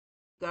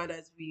God,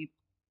 as we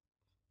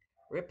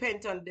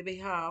repent on the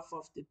behalf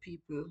of the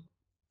people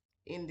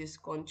in this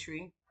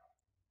country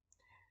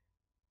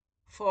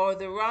for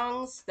the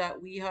wrongs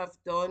that we have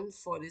done,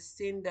 for the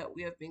sin that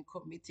we have been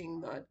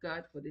committing, Lord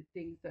God, for the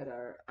things that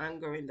are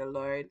angering the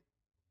Lord,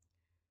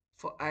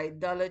 for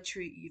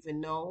idolatry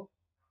even now,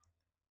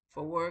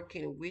 for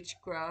working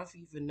witchcraft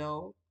even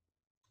now,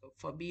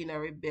 for being a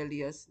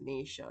rebellious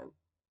nation.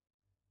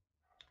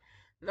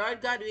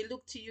 Lord God, we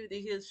look to you, the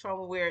hills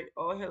from where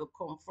our help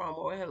come from.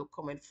 Our help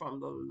cometh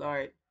from the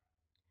Lord.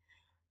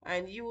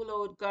 And you,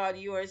 Lord God,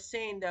 you are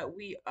saying that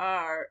we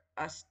are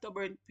a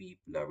stubborn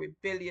people, a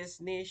rebellious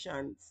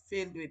nation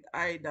filled with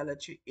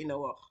idolatry in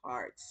our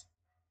hearts.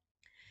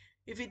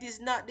 If it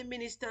is not the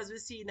ministers we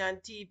see on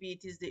TV,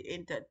 it is the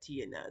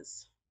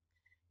entertainers.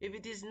 If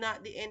it is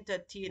not the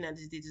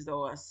entertainers, it is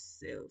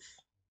ourself.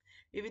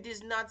 If it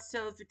is not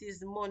self, it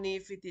is money.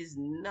 If it is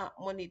not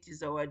money, it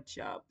is our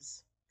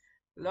jobs.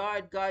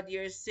 Lord God,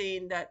 you're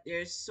saying that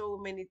there's so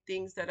many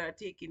things that are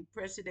taking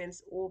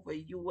precedence over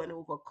you and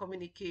over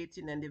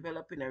communicating and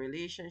developing a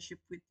relationship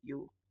with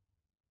you.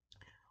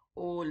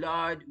 Oh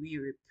Lord, we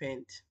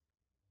repent.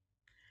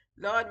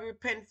 Lord, we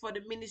repent for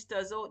the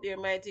ministers out there,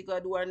 mighty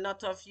God, who are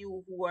not of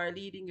you, who are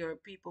leading your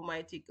people,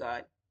 mighty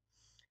God.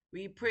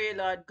 We pray,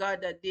 Lord God,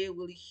 that they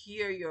will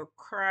hear your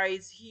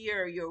cries,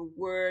 hear your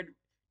word,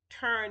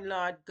 turn,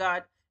 Lord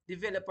God,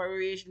 develop a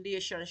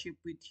relationship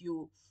with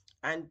you,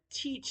 and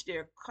teach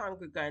their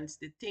congregants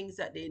the things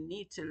that they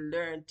need to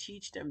learn.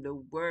 Teach them the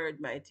word,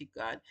 mighty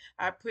God.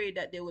 I pray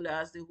that they will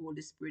ask the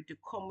Holy Spirit to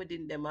come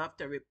within them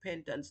after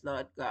repentance,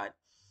 Lord God.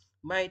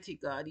 Mighty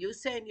God, you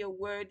say in your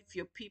word, if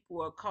your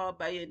people are called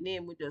by your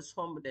name, would just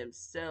humble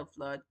themselves,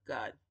 Lord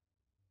God,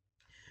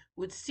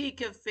 would seek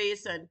your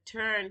face and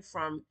turn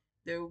from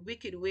their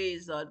wicked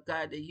ways, Lord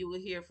God, that you will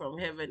hear from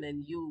heaven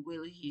and you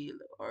will heal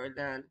our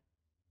land.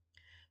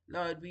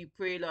 Lord, we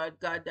pray, Lord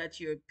God, that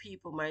your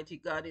people, mighty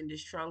God, in the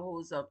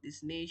strongholds of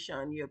this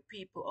nation, your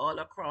people all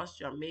across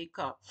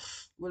Jamaica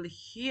will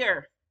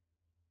hear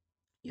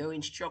your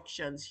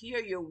instructions, hear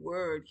your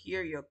word,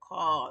 hear your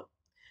call,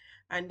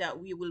 and that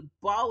we will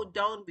bow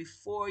down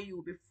before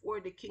you, before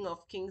the King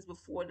of Kings,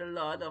 before the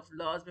Lord of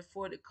Lords,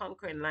 before the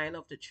conquering lion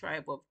of the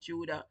tribe of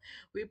Judah.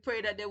 We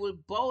pray that they will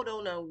bow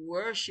down and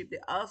worship the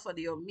Alpha,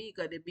 the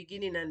Omega, the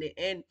beginning and the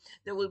end.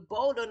 They will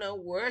bow down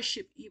and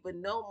worship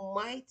even now,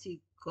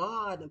 mighty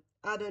God.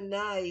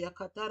 Adonai,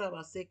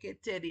 Akatarabaseke,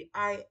 the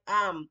I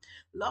am,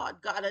 Lord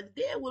God, and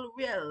they will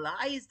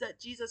realize that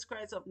Jesus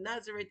Christ of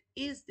Nazareth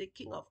is the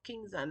King of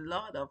Kings and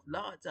Lord of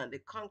Lords and the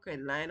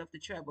conquering lion of the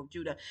tribe of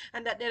Judah,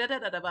 and that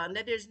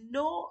there's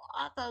no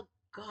other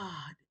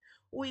God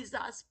who is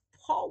as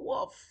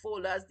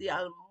powerful as the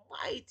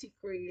Almighty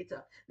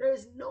Creator. There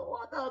is no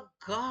other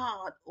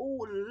God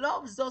who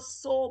loves us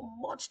so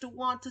much to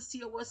want to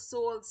see our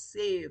souls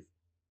saved.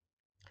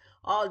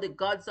 All the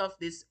gods of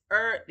this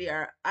earth, they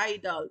are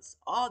idols.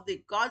 All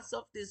the gods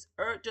of this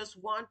earth just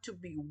want to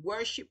be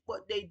worshipped,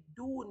 but they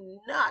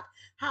do not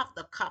have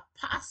the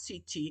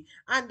capacity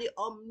and the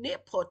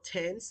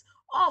omnipotence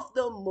of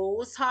the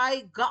Most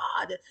High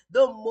God.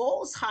 The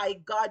Most High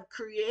God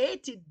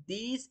created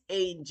these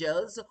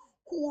angels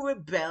who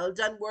rebelled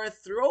and were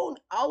thrown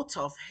out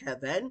of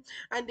heaven,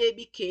 and they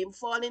became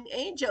fallen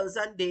angels,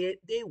 and they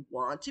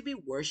want to be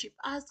worshipped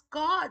as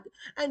God.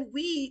 And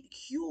we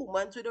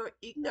humans, with our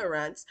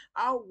ignorance,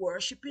 are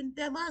worshiping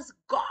them as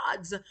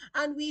gods.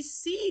 And we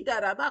see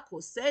that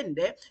Abako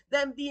Sende,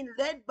 them being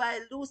led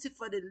by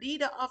Lucifer, the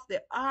leader of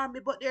the army.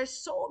 But there's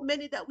so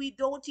many that we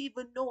don't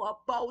even know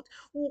about,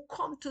 who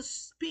come to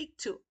speak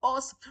to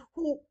us,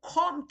 who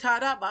come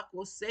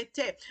Tarabako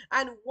Sete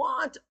and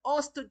want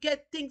us to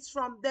get things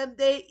from them.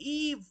 They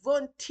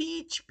even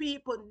teach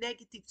people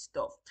negative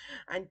stuff.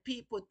 And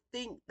people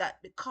think that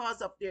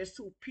because of their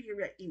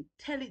superior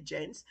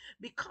intelligence,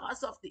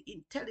 because of the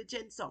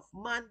intelligence of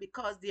man,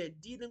 because they are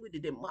dealing with the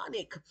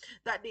demonic,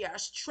 that they are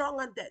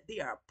strong and that they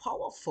are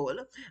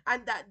powerful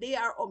and that they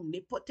are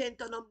omnipotent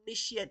and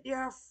omniscient. They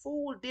are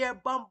fooled, they are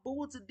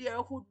bamboozled, they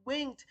are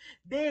hoodwinked.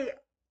 They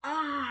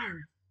are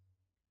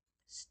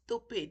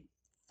stupid,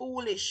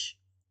 foolish,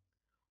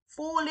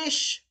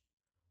 foolish,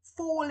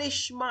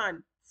 foolish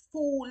man,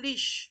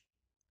 foolish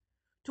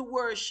to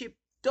worship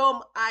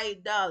dumb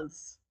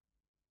idols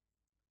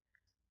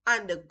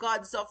and the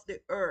gods of the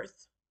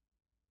earth.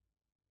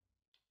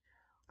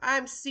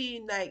 I'm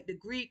seeing like the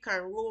Greek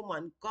and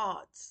Roman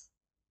gods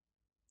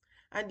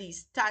and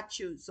these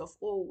statues of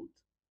old.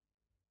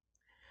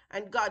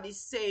 And God is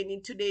saying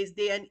in today's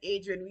day and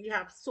age, when we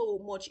have so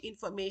much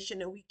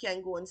information and we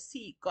can go and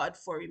seek God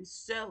for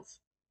Himself,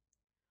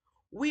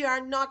 we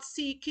are not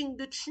seeking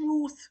the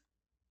truth.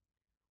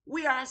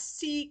 We are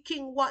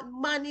seeking what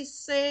man is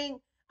saying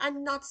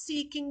and not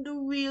seeking the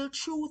real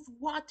truth.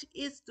 What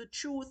is the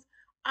truth?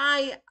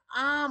 I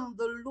am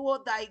the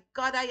Lord thy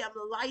God. I am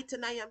light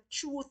and I am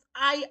truth.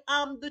 I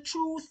am the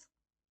truth.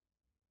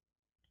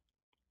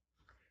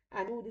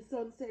 And who the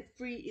Son set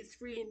free is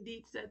free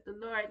indeed, said the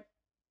Lord.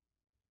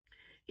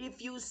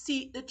 If you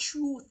seek the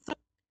truth,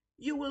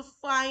 You will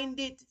find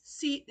it,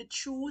 seek the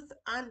truth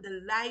and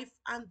the life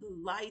and the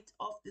light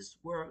of this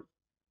world.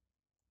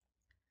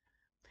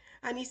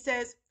 And he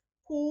says,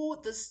 who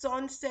the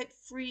Son set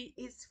free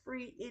is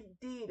free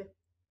indeed.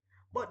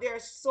 But there are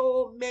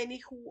so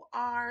many who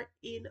are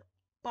in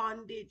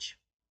bondage.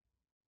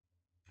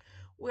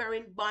 We're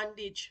in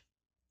bondage,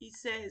 he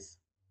says.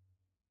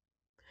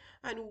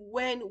 And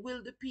when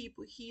will the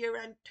people hear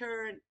and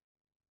turn?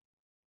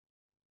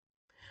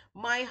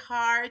 My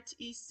heart,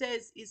 he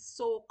says, is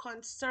so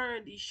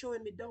concerned. He's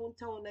showing me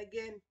downtown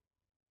again.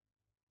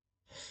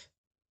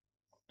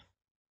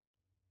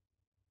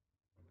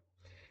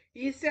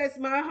 He says,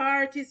 my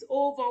heart is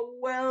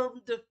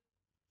overwhelmed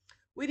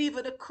with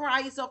even the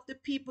cries of the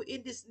people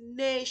in this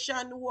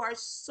nation who are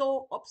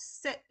so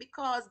upset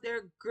because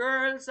their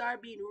girls are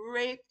being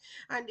raped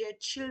and their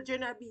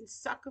children are being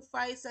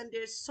sacrificed, and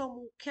there's some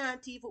who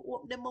can't even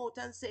open their mouth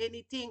and say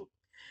anything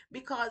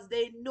because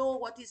they know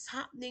what is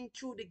happening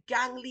through the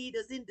gang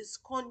leaders in this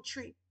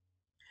country.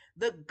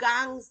 The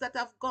gangs that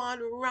have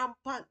gone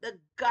rampant, the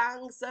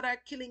gangs that are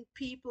killing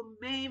people,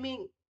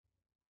 maiming,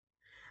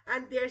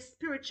 and there's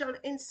spiritual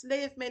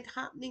enslavement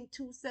happening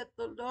too, said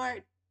the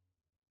Lord.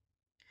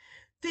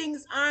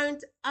 Things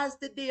aren't as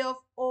the day of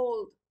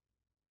old,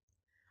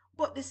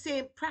 but the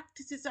same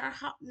practices are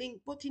happening,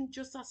 but in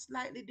just a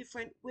slightly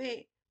different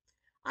way.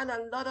 And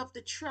a lot of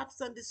the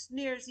traps and the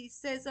snares, he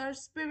says, are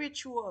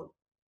spiritual.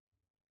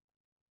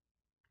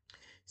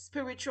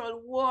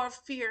 Spiritual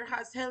warfare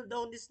has held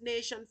down this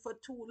nation for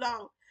too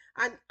long.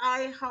 And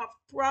I have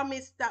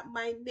promised that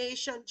my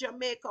nation,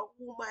 Jamaica,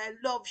 whom I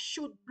love,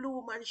 should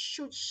bloom and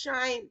should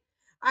shine.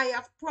 I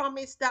have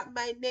promised that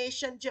my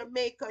nation,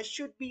 Jamaica,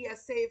 should be a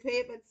safe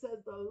haven,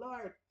 says the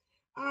Lord.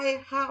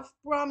 I have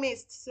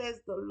promised, says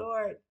the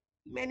Lord,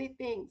 many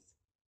things.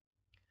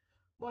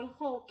 But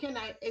how can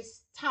I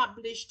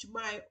establish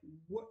my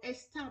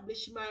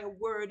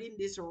word in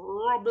this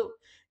rubble,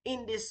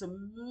 in this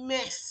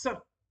mess?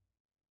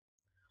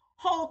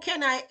 How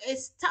can I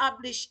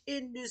establish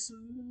in this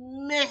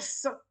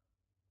mess,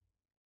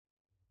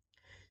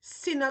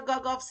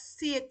 synagogue of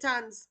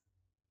Satan's?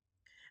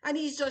 And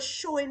he's just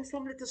showing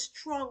some little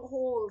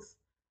strongholds.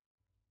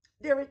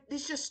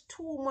 There's just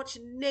too much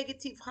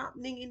negative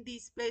happening in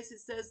these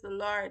places, says the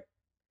Lord.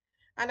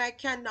 And I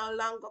can no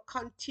longer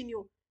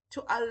continue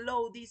to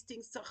allow these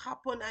things to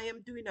happen. I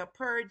am doing a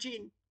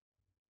purging.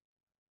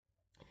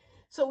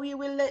 So we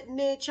will let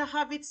nature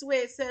have its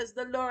way, says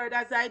the Lord,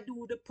 as I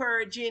do the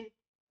purging.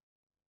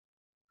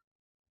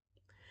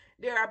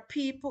 There are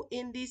people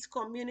in these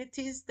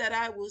communities that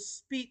I will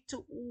speak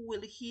to who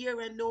will hear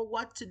and know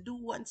what to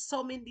do, and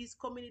some in these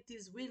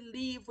communities will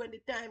leave when the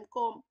time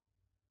comes.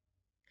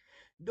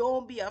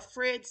 Don't be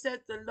afraid, says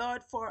the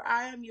Lord, for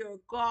I am your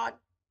God.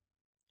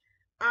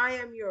 I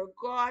am your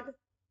God.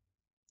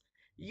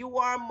 You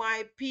are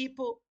my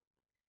people.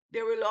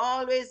 There will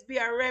always be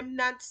a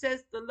remnant,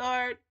 says the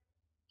Lord.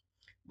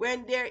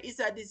 When there is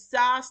a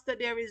disaster,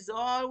 there is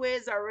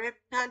always a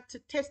remnant to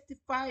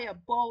testify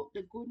about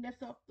the goodness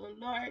of the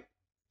Lord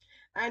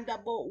and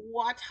about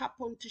what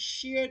happened, to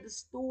share the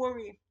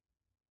story.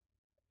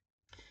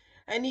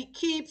 And he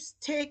keeps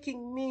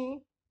taking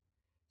me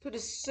to the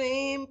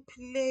same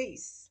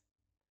place.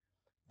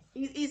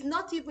 He's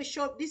not even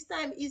showing, this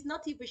time he's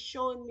not even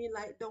showing me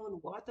like down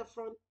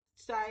waterfront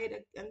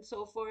side and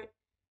so forth.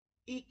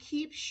 He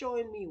keeps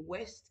showing me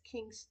West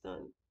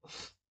Kingston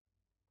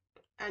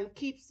and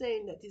keeps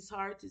saying that his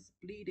heart is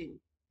bleeding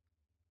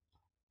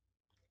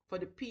for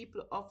the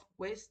people of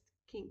West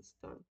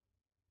Kingston.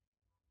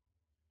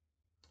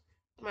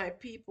 My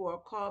people are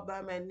called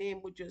by my name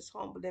would just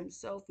humble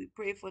themselves. We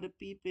pray for the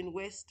people in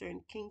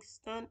Western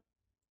Kingston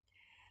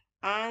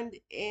and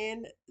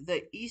in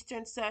the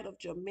eastern side of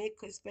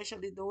Jamaica,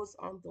 especially those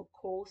on the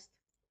coast.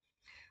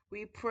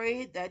 We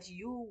pray that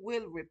you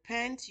will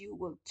repent, you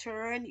will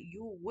turn,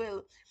 you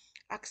will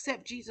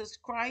accept Jesus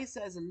Christ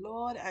as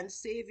Lord and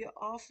Savior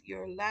of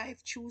your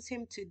life. Choose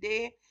Him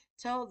today.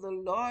 Tell the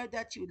Lord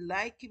that you'd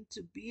like Him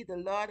to be the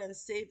Lord and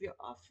Savior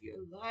of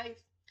your life.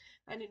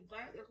 And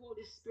invite the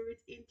Holy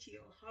Spirit into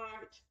your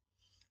heart.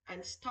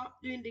 And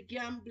stop doing the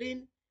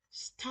gambling.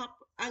 Stop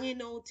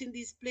hanging out in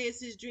these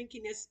places,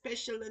 drinking a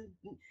special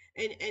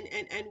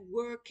and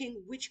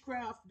working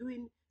witchcraft,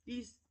 doing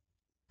these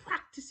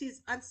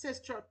practices,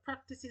 ancestral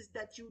practices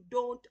that you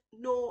don't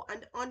know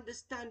and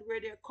understand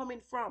where they're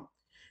coming from.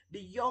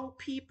 The young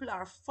people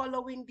are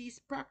following these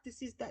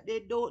practices that they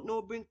don't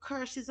know bring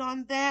curses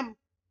on them.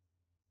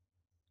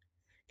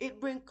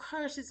 It brings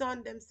curses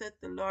on them, said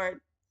the Lord.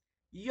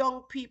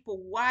 Young people,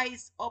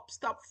 wise up.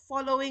 Stop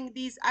following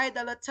these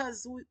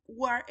idolaters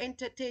who are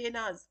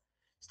entertainers.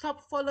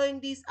 Stop following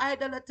these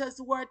idolaters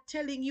who are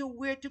telling you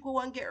where to go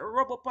and get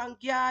rub up and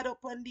guard up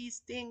on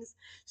these things.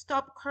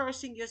 Stop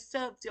cursing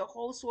yourself, your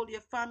household,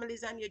 your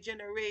families, and your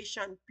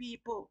generation,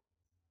 people.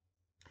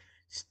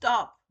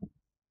 Stop.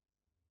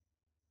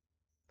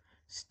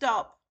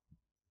 Stop.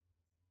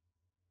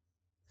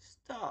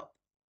 Stop.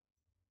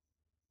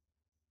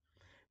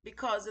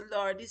 Because the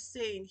Lord is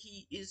saying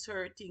He is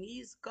hurting. He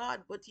is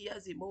God, but He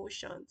has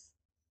emotions.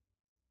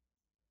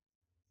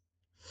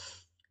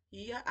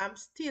 Yeah, I'm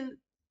still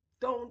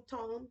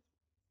downtown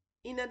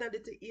in another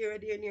little area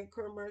there near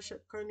commercial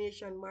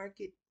Carnation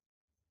Market.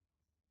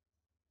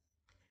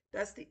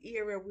 That's the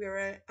area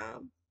where I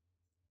am.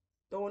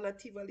 Down at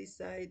Tivoli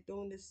side,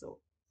 down the south.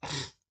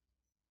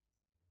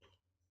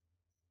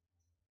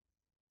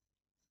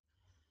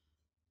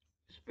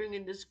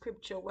 Bringing the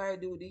scripture, why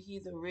do the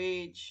heathen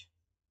rage?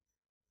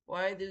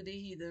 Why do the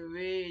heathen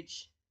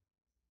rage?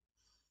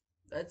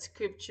 That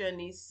scripture, and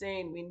he's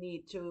saying we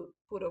need to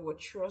put our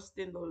trust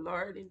in the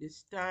Lord in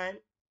this time.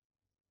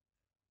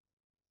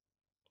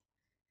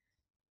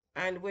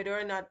 And whether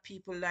or not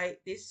people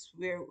like this,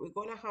 we're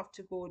gonna have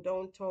to go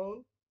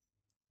downtown.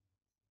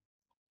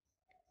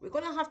 We're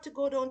gonna have to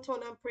go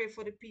downtown and pray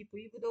for the people,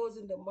 even those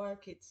in the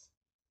markets,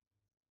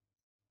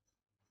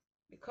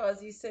 because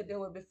he said there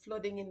will be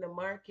flooding in the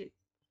market,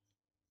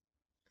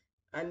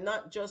 and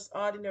not just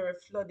ordinary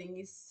flooding.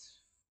 Is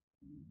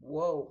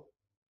whoa.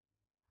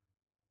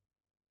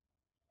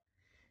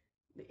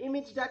 The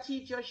image that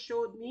he just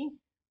showed me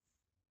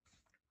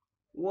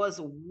was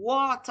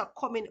water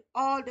coming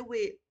all the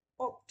way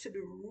up to the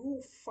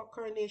roof for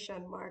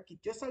Coronation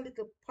Market. Just a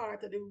little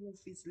part of the roof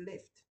is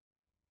left.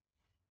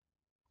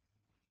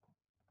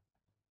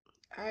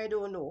 I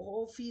don't know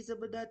how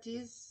feasible that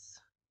is.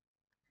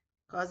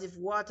 Because if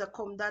water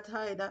come that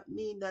high, that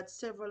means that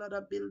several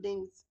other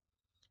buildings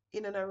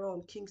in and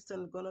around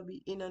Kingston gonna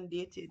be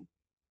inundated.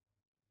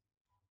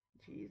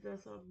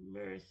 Jesus of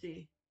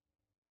mercy.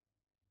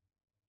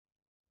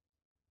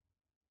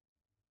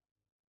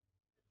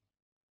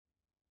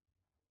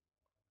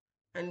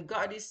 And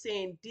God is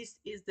saying this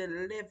is the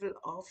level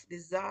of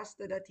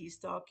disaster that he's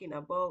talking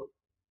about.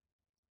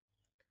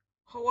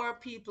 How are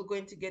people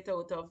going to get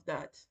out of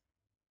that?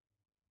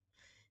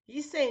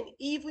 He's saying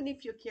even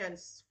if you can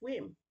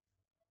swim,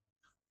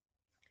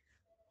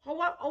 how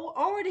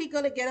are they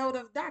going to get out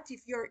of that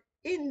if you're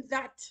in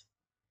that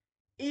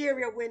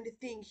area when the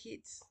thing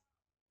hits?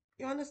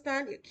 You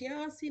understand? You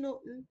can't see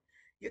nothing.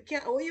 You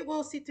can't, how you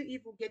going to see to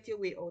even get your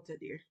way out of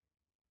there?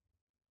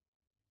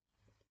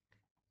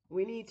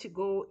 We need to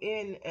go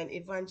in and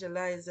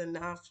evangelize and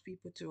ask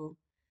people to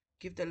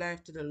give their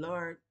life to the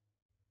Lord.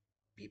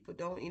 People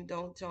down in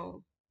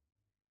downtown.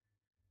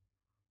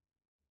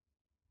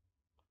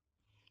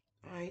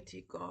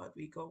 Mighty God,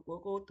 we go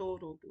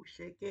todo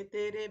shake it,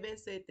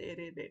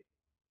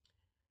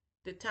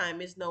 the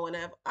time is now, and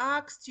I've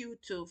asked you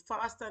to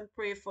fast and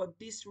pray for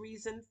this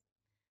reason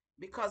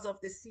because of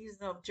the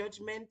season of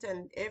judgment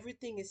and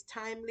everything is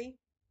timely.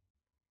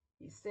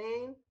 He's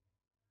saying,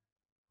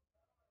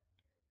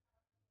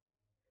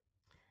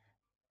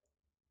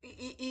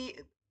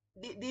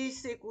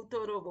 this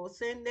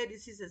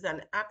is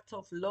an act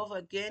of love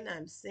again.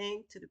 I'm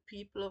saying to the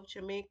people of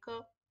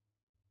Jamaica,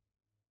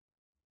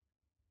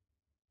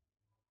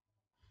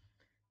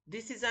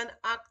 this is an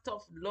act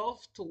of love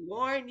to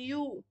warn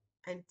you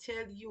and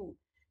tell you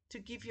to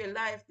give your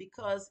life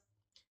because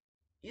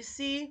you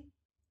see,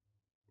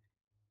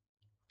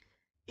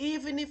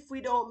 even if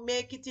we don't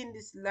make it in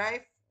this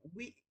life,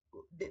 we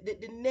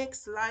the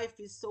next life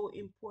is so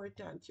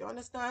important. You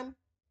understand?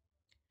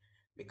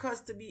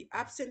 Because to be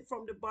absent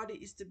from the body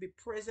is to be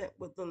present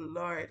with the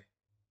Lord.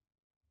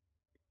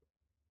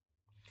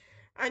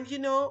 And you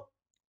know,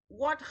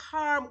 what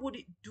harm would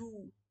it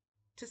do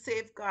to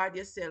safeguard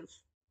yourself?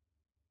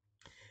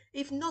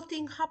 If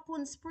nothing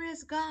happens,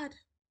 praise God,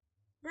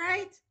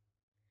 right?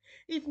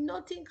 If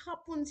nothing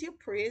happens, you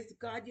praise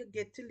God, you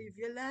get to live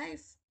your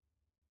life.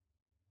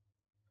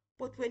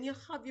 But when you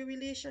have your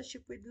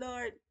relationship with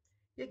Lord,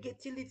 you get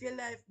to live your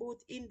life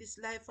both in this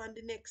life and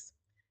the next.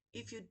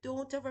 If you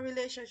don't have a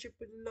relationship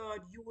with the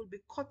Lord, you will be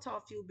cut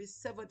off, you'll be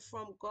severed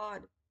from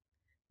God.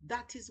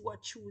 That is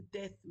what true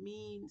death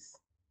means.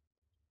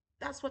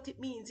 That's what it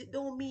means. It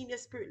don't mean your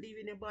spirit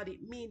leaving your body.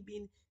 It means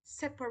being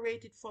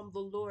separated from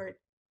the Lord.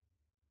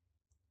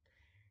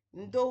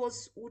 And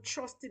those who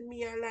trust in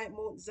me are like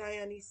Mount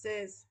Zion, he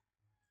says.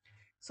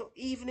 So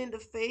even in the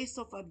face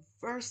of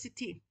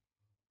adversity,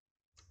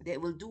 they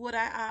will do what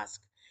I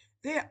ask.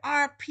 There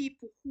are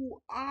people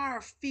who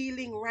are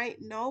feeling right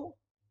now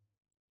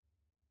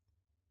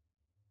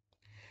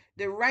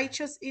the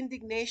righteous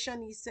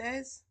indignation, he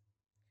says.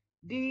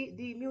 The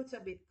mute a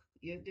bit.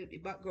 Yeah, the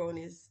background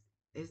is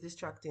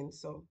distracting.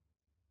 So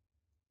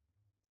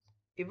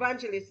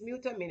evangelist,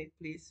 mute a minute,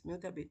 please.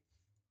 Mute a bit.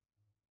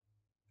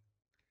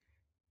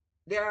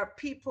 There are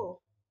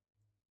people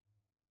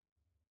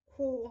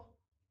who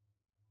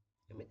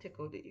let me take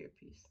out the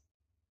earpiece.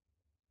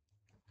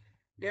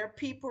 There are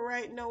people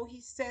right now, he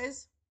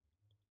says,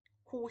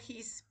 who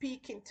he's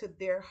speaking to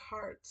their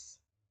hearts.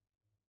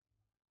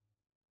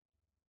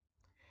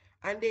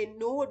 And they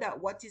know that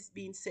what is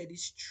being said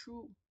is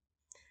true.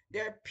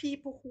 There are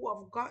people who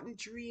have gotten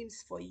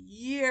dreams for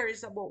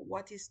years about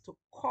what is to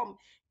come,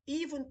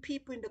 even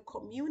people in the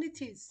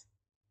communities.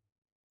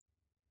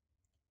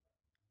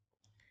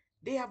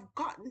 They have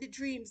gotten the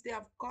dreams, they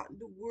have gotten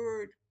the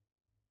word.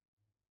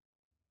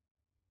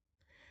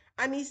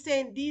 And he's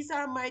saying, these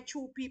are my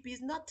true people.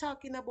 He's not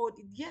talking about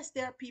it. Yes,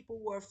 there are people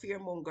who are fear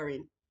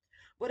mongering,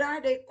 but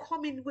are they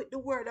coming with the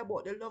word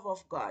about the love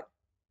of God?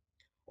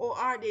 Or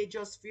are they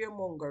just fear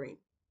mongering?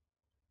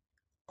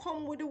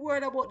 Come with the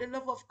word about the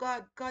love of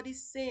God. God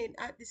is saying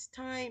at this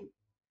time,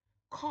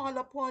 call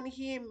upon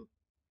Him.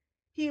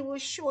 He will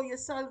show you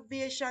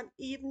salvation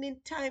even in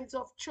times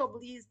of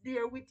trouble. He is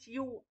there with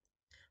you.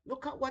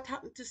 Look at what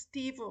happened to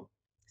Stephen.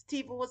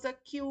 Stephen was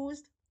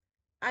accused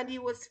and he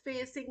was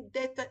facing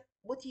death,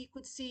 but he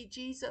could see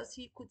Jesus.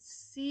 He could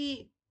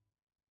see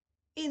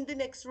in the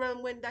next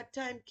realm when that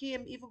time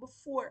came, even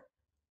before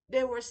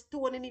they were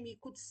stoning him. He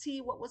could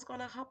see what was going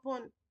to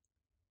happen.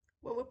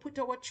 When we put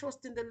our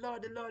trust in the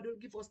Lord will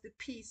give us the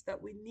peace that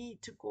we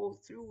need to go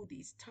through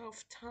these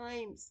tough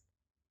times.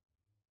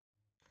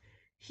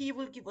 He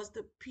will give us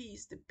the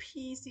peace. The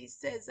peace He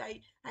says, I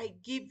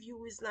give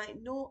you is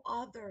like no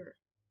other.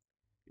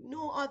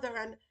 No other.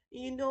 And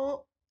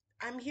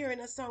I'm hearing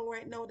a song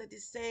right now that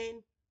is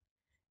saying,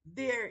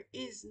 there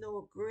is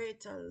no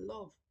greater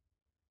love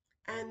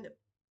and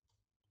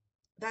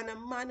than a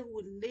man who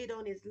would lay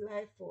down his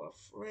life for a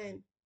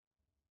friend.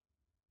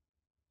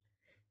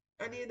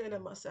 And you know,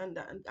 and the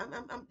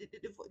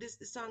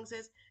song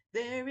says,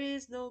 there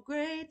is no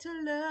greater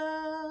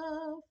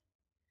love.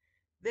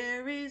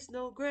 There is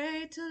no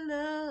greater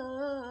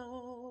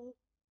love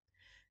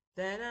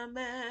than a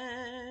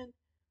man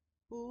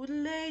who would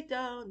lay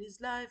down his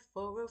life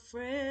for a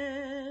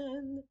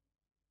friend.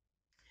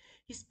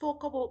 He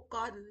spoke about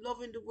God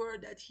loving the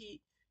world that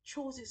He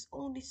chose His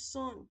only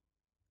Son,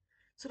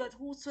 so that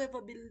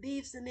whosoever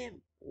believes in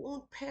Him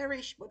won't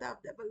perish but have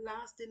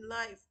everlasting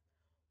life.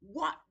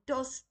 What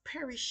does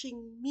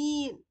perishing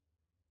mean?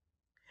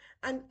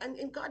 And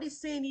God is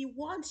saying He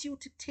wants you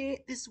to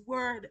take this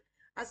word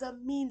as a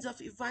means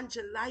of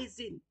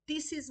evangelizing.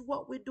 This is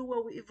what we do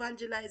when we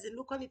evangelize, and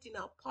look on it in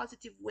a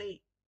positive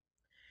way.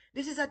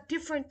 This is a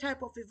different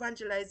type of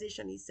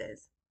evangelization, He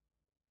says.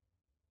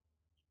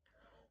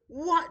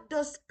 What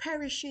does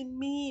perishing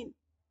mean?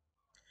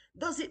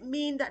 Does it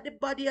mean that the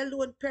body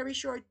alone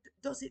perish, or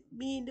does it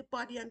mean the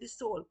body and the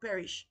soul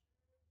perish?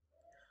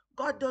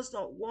 God does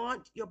not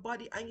want your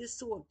body and your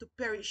soul to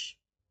perish.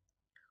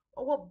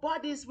 Our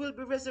bodies will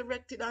be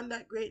resurrected on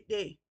that great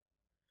day.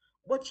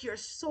 But your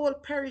soul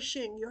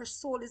perishing, your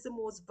soul is the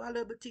most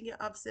valuable thing you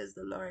have, says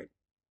the Lord.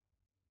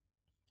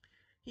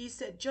 He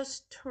said,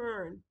 just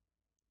turn,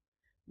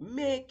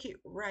 make it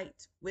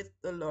right with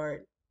the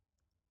Lord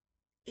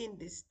in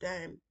this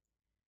time.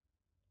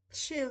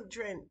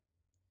 Children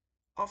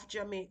of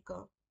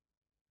Jamaica.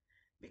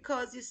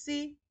 Because you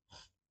see,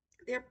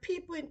 there are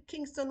people in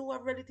Kingston who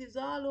have relatives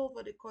all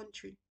over the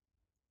country.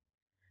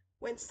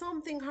 When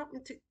something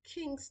happened to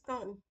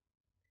Kingston,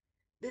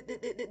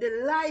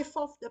 the life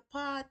of the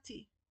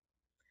party,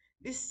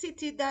 the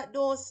city that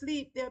don't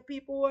sleep, there are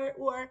people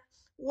who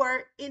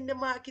are in the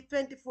market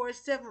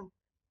 24/7.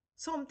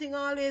 Something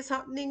always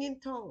happening in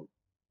town.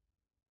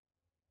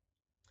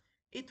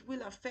 It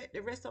will affect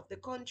the rest of the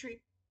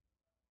country.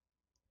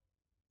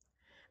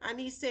 And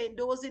He's saying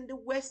those in the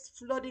west,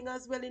 flooding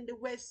as well in the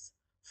west,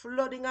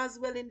 flooding as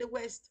well in the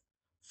west,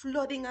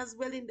 flooding as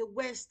well in the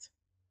west.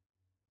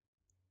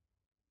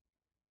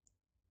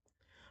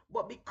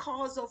 But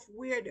because of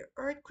where the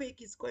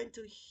earthquake is going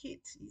to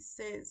hit, He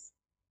says,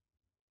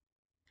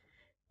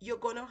 you're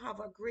going to have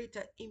a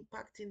greater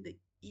impact in the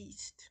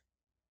east.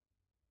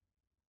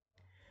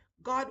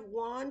 God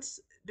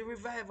wants the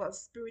revival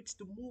spirits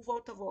to move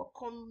out of our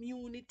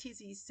communities,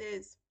 He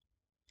says.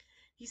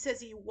 He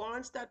says He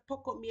wants that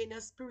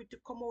Pocomania spirit to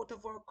come out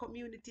of our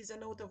communities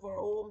and out of our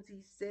homes,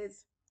 He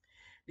says.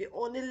 The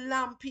only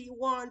lamp He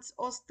wants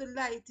us to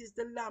light is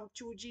the lamp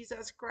through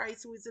Jesus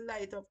Christ, who is the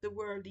light of the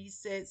world, He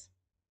says.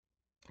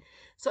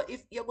 So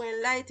if you're going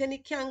to light any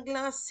candle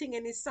and sing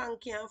any song,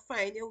 can't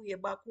find your way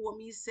back home,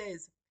 He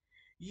says,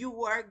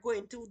 you are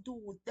going to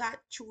do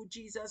that through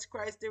Jesus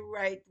Christ the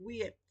right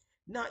way,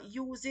 not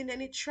using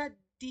any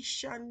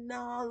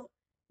traditionalism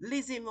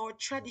or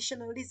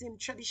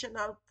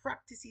traditional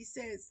practice, He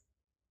says.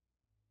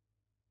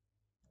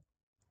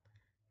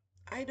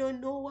 I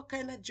don't know what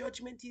kind of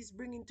judgment He's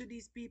bringing to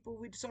these people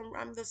with some,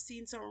 I'm just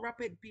seeing some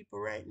rapid people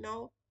right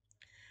now.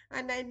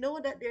 And I know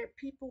that there are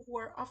people who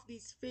are of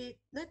this faith.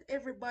 Not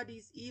everybody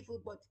is evil,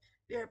 but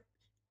there are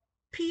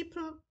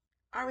people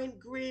are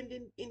ingrained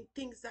in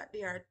things that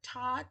they are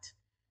taught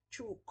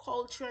through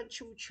culture and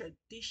through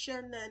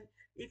tradition. And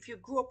if you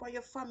grew up and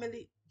your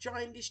family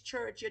join this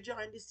church, you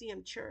join the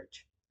same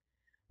church.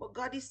 But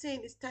God is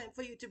saying it's time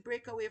for you to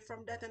break away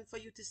from that and for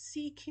you to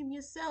seek Him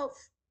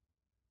yourself.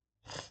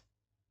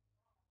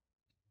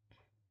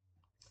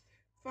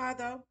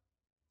 Father,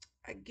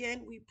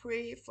 again, we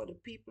pray for the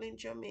people in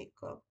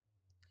Jamaica.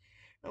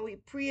 And we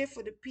pray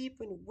for the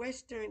people in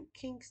Western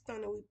Kingston.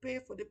 And we pray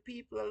for the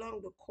people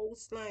along the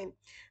coastline.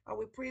 And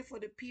we pray for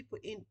the people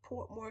in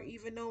Portmore,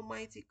 even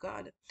Almighty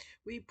God.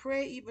 We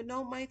pray, even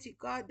Almighty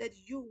God, that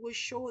you will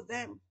show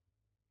them.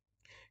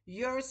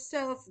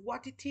 yourself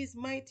what it is,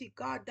 mighty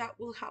God, that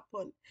will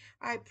happen.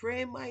 I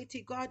pray,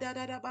 mighty God, that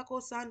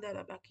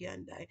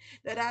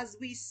as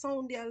we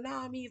sound the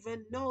alarm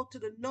even now to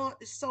the north,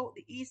 the south,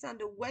 the east, and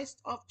the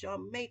west of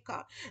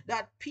Jamaica,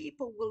 that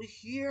people will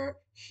hear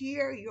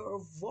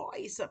your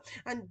voice,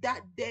 and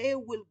that they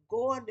will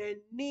go on their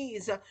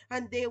knees,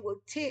 and they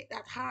will take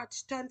that hard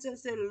stance and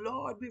say,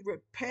 Lord, we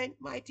repent,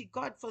 mighty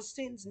God, for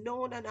sins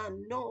known and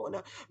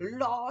unknown.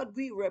 Lord,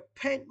 we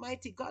repent,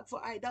 mighty God,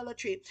 for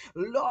idolatry.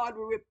 Lord,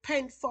 we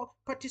repent for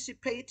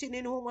participating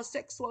in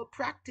homosexual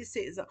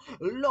practices.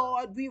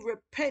 Lord, we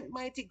repent,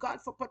 mighty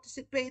God, for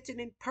participating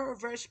in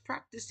perverse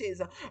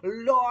practices.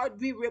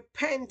 Lord, we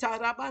repent,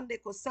 Arabande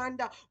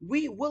Kosanda.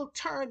 We will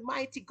turn,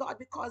 mighty God,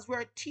 because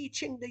we're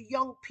teaching the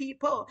young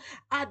people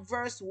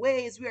adverse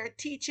ways. We are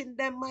teaching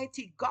them,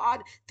 mighty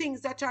God,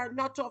 things that are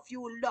not of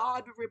you.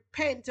 Lord, we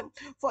repent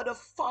for the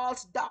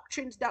false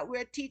doctrines that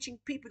we're teaching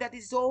people, that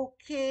is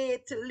okay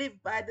to live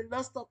by the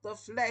lust of the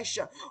flesh.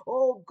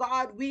 Oh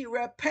God, we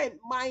repent,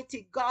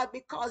 mighty God,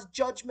 because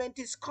judgment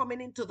is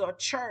coming into the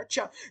church.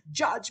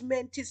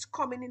 Judgment is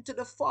coming into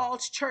the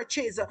false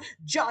churches.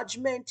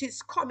 Judgment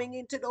is coming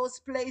into those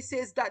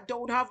places that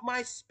don't have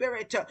my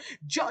spirit.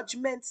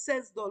 Judgment,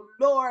 says the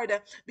Lord,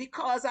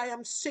 because I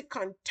am sick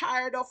and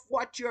tired of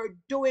what you're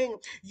doing.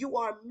 You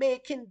are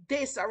making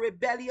this a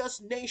rebellious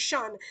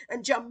nation,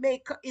 and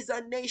Jamaica is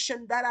a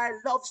nation that I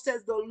love,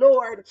 says the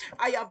Lord.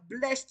 I have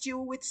blessed you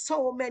with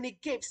so many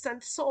gifts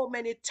and so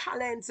many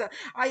talents.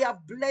 I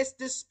have blessed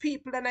this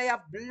people, and I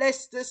have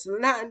blessed this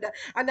land,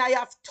 and I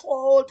have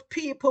told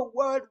people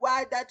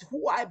worldwide that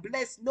who I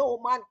bless, no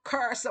man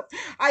curse.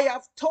 I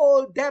have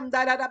told them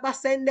that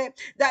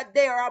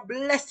they are a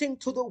blessing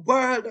to the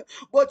world,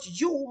 but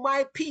you,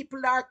 my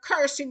people, are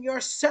cursing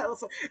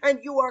yourself, and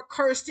you are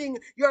cursing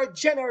your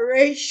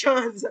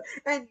generations,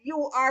 and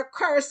you are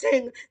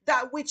cursing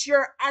that which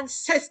your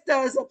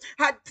ancestors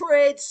had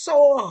prayed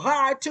so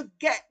hard to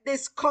get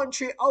this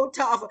country out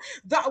of,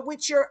 that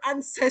which your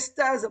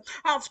ancestors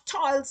have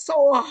toiled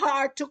so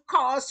hard to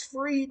cause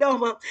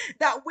freedom,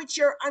 that which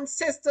your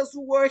ancestors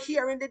who were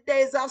here in the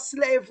days of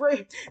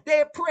slavery,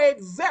 they prayed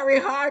very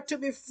hard to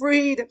be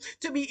freed,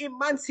 to be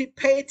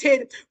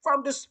emancipated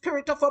from the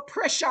spirit of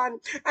oppression,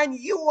 and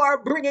you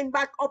are bringing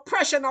back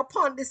oppression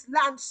upon this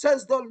land,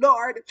 says the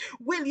Lord.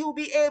 Will you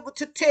be able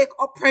to take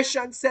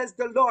oppression, says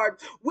the Lord?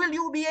 Will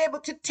you be able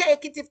to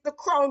take it if the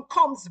crown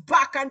comes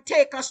back and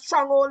take a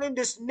stronghold in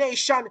this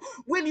nation?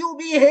 Will you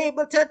be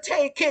able to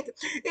take it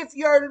if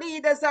your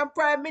leaders and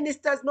prime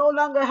ministers no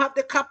longer have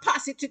the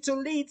capacity to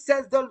lead,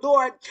 says the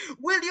Lord?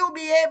 Will you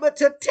be able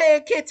to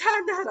take it?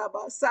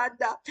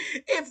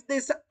 If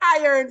this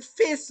iron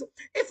fist,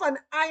 if an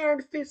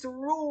iron fist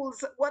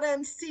rules, what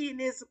I'm seeing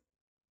is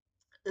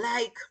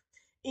like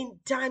in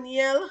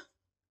Daniel,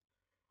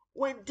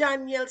 when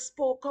Daniel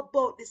spoke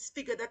about this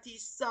figure that he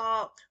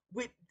saw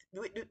with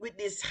with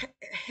this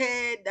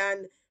head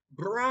and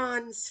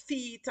bronze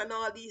feet and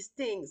all these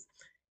things.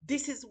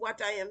 This is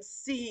what I am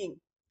seeing.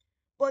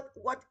 But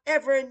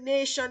whatever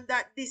nation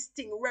that this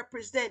thing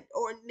represent,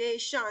 or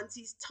nations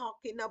he's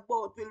talking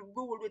about, will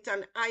rule with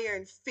an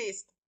iron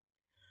fist.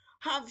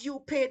 Have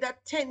you paid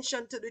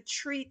attention to the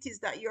treaties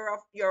that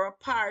you're a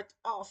part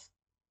of?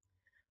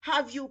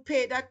 Have you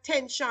paid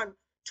attention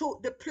to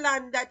the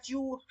plan that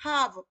you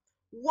have?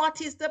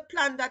 What is the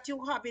plan that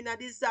you have in a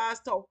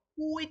disaster?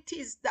 Who it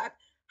is that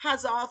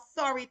has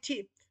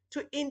authority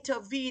to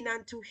intervene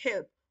and to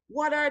help?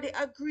 What are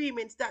the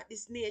agreements that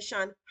this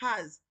nation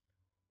has?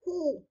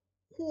 Who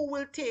who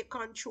will take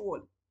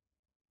control?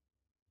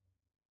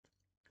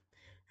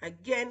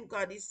 Again,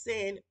 God is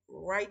saying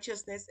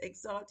righteousness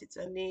exalts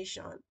a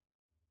nation.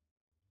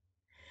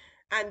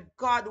 And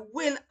God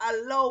will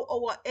allow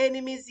our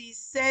enemies, he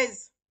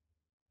says.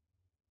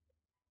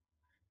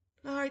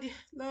 Lord,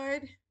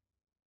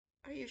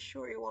 are you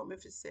sure you want me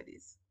to say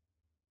this?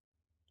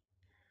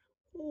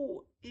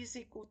 Who is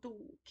ikutu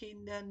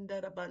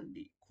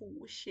kindandarabandi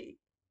kushe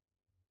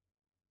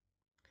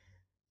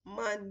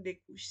mande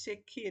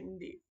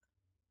kushekinde.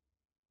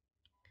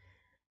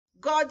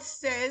 God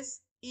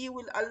says he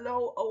will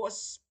allow our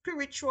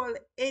spiritual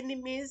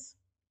enemies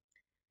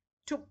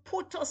to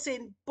put us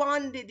in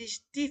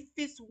bondage. This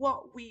is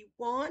what we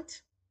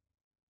want.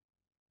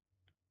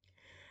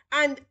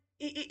 And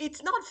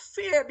it's not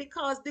fair,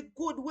 because the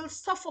good will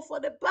suffer for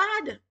the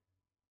bad.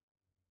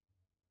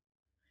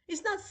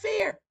 It's not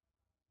fair.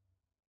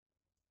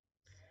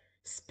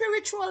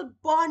 Spiritual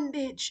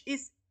bondage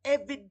is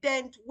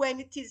evident when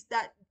it is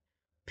that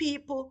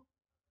people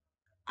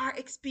are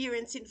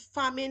experiencing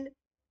famine,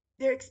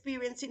 they're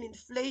experiencing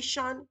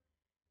inflation,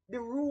 the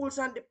rules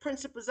and the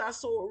principles are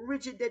so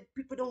rigid that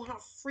people don't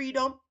have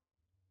freedom.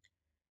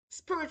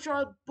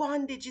 Spiritual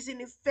bondage is in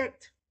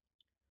effect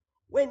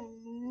when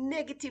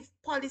negative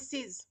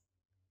policies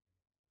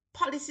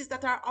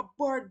that are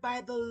abhorred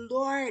by the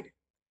Lord,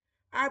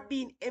 are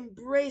being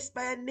embraced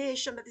by a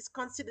nation that is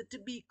considered to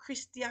be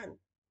Christian.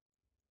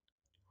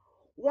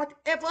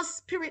 Whatever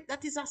spirit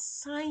that is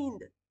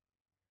assigned,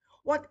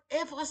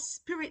 whatever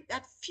spirit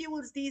that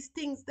fuels these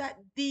things that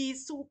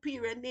these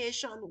superior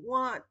nation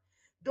want,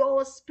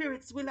 Those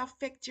spirits will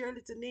affect your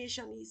little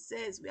nation. He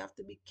says we have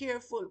to be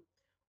careful.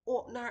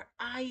 Open our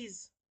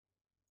eyes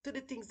to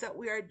the things that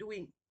we are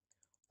doing.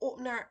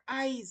 Open our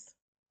eyes.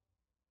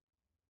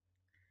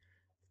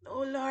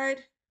 Oh Lord,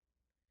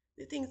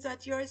 the things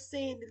that you're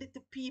saying, the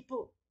little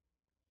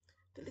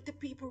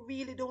people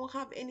really don't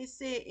have any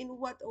say in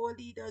what our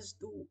leaders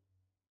do.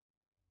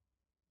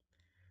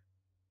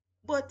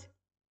 But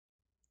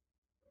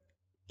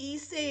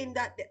he's saying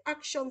that the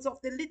actions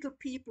of the little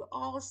people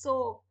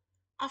also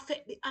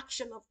affect the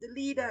action of the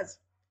leaders.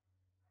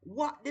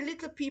 What the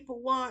little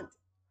people want,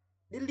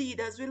 the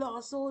leaders will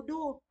also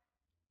do.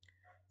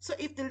 So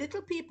if the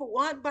little people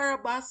want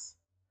Barabbas,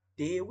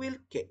 they will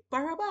get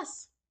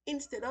Barabbas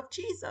instead of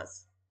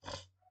Jesus.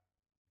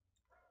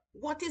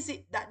 What is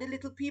it that the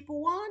little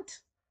people want?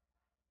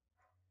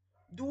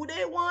 Do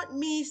they want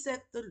me,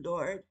 saith the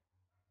Lord?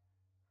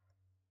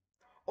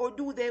 Or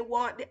do they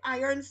want the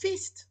iron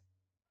fist?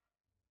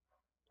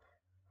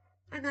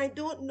 And I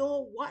don't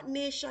know what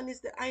nation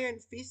is the iron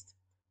fist.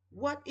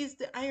 What is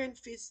the iron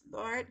fist,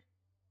 Lord?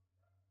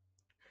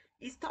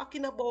 He's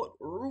talking about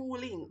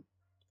ruling,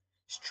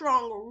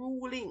 strong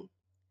ruling,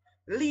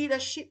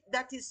 leadership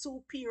that is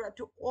superior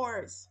to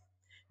ours,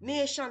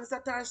 nations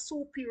that are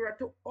superior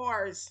to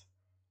ours.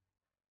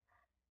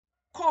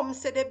 Come,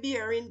 say they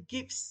bearing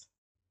gifts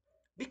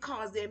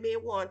because they may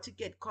want to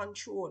get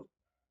control.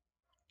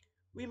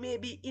 We may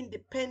be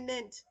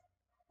independent,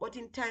 but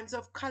in times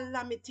of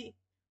calamity,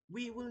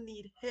 we will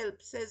need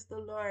help, says the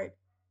Lord.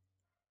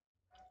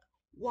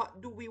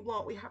 What do we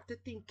want? We have to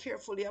think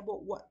carefully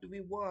about what do we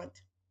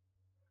want.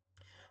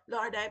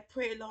 Lord, I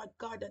pray, Lord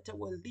God, that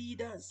our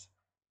leaders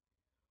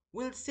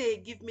will say,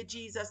 give me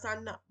Jesus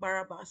and not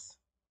Barabbas.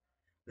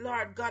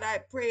 Lord God, I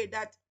pray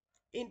that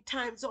in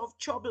times of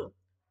trouble,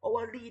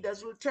 our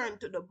leaders will turn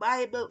to the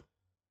Bible.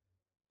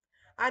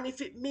 And if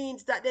it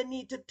means that they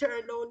need to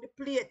turn on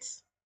the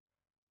plates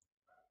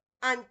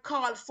and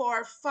call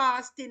for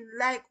fasting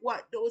like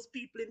what those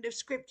people in the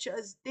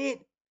scriptures did,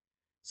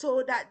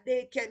 so that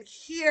they can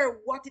hear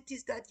what it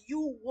is that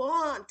you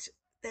want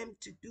them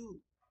to do,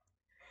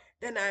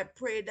 then I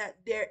pray that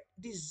their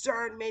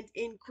discernment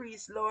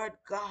increase, Lord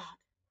God.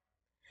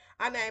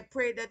 And I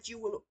pray that you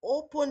will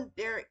open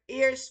their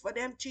ears for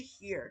them to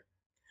hear.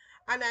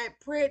 And I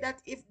pray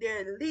that if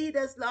their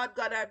leaders, Lord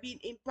God, are being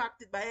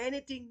impacted by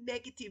anything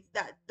negative,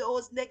 that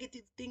those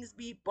negative things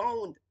be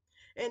bound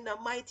in the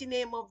mighty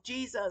name of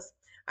Jesus.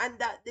 And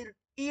that the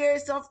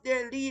ears of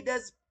their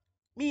leaders,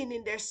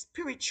 meaning their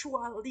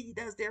spiritual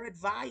leaders, their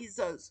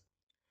advisors,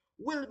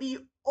 will be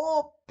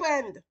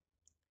opened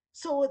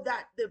so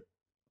that the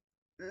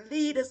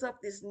leaders of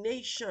this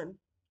nation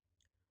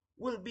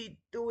will be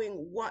doing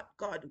what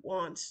God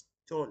wants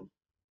done.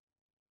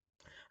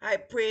 I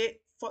pray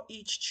for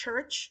each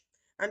church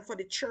and for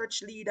the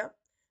church leader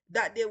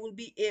that they will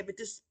be able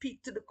to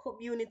speak to the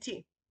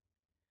community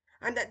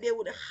and that they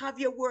would have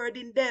your word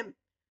in them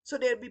so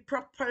they'll be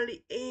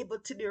properly able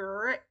to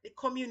direct the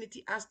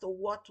community as to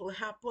what will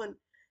happen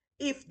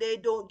if they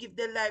don't give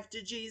their life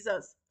to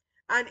Jesus.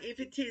 And if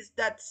it is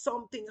that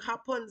something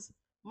happens,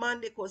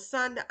 Monday goes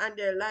Sunday, and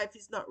their life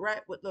is not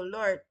right with the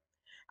Lord,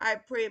 I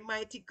pray,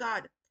 mighty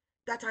God,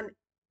 that an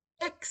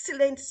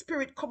excellent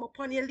spirit come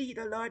upon your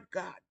leader, Lord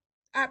God.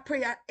 I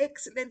pray an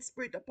excellent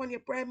spirit upon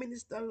your prime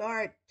minister,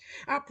 Lord.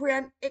 I pray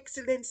an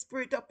excellent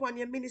spirit upon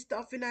your minister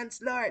of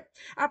finance, Lord.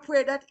 I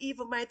pray that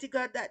even, mighty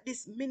God, that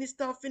this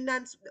minister of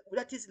finance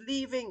that is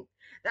leaving,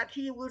 that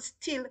he will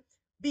still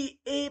be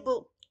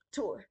able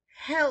to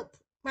help,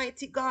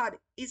 mighty God,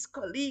 his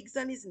colleagues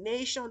and his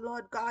nation,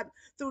 Lord God,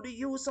 through the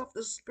use of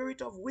the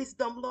spirit of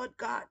wisdom, Lord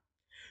God,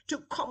 to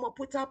come up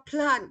with a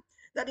plan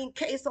that in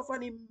case of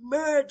an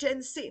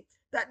emergency,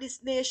 that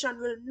this nation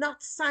will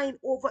not sign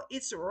over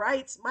its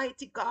rights,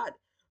 mighty God,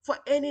 for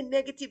any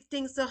negative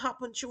things to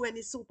happen through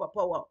any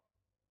superpower.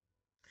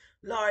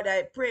 Lord,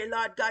 I pray,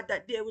 Lord God,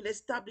 that they will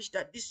establish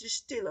that this is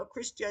still a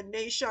Christian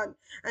nation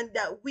and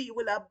that we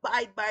will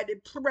abide by the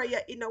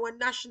prayer in our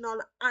national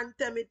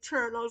anthem.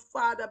 Eternal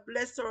Father,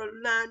 bless our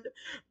land.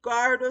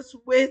 Guard us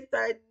with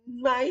thy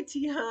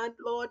mighty hand,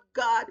 Lord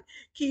God.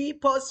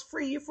 Keep us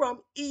free from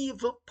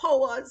evil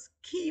powers.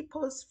 Keep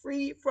us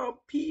free from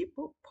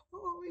people.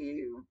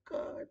 Oh,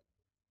 God.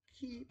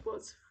 Keep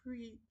us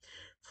free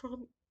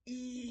from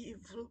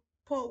evil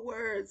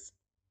powers.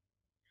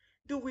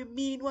 Do we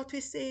mean what we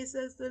say,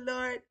 says the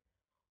Lord?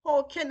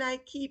 How can I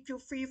keep you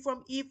free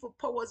from evil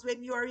powers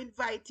when you are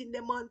inviting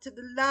them onto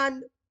the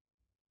land?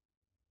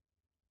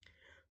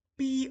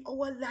 Be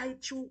our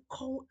light through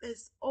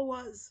countless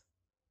hours.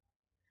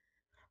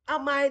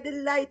 Am I the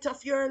light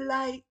of your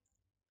light?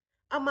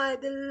 Am I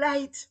the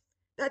light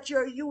that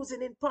you're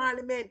using in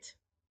Parliament?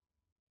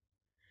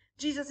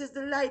 Jesus is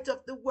the light of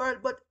the world,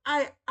 but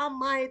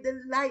am I the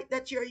light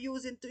that you're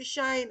using to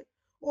shine?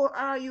 Or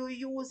are you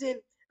using,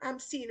 I'm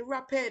seeing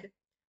rapid,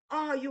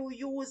 are you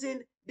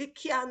using the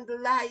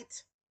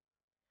candlelight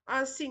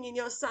and singing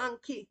your song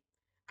key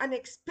and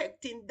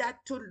expecting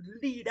that to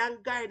lead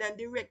and guide and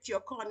direct you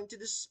according to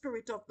the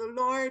Spirit of the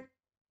Lord?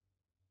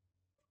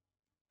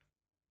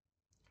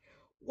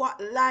 What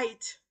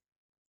light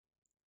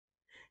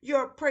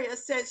Your prayer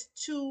says,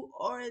 to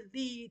our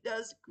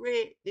leaders,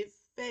 great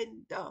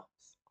defender.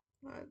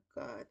 My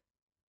God.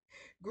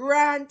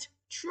 Grant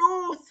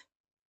truth,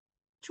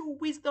 true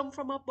wisdom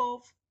from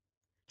above.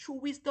 True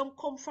wisdom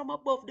come from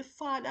above, the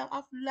Father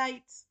of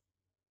lights.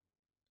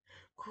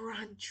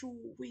 Grant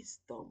true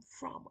wisdom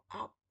from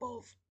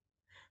above.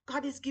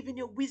 God is giving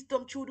you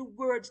wisdom through the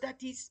words that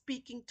He's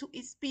speaking to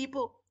His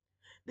people.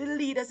 The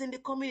leaders in the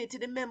community,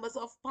 the members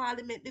of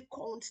parliament, the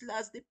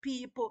councillors, the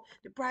people,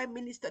 the prime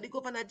minister, the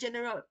governor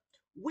general.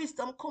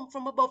 Wisdom come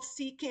from above.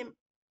 Seek Him.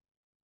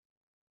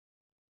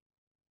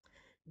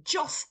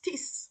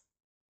 Justice,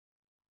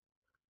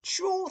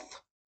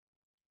 truth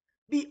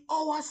be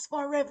ours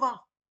forever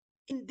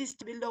in this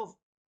beloved.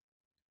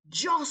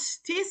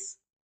 Justice.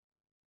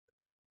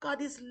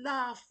 God is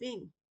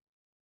laughing.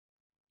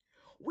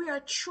 We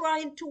are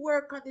trying to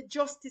work on the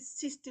justice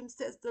system,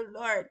 says the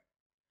Lord.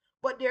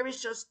 But there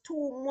is just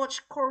too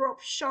much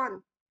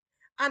corruption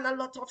and a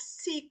lot of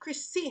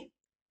secrecy.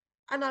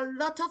 And a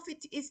lot of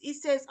it is, he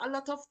says, a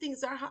lot of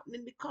things are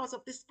happening because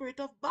of the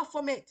spirit of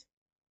Baphomet.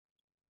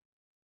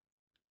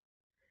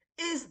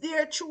 Is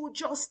there true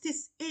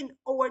justice in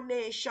our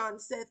nation,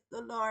 saith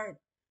the Lord?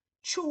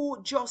 True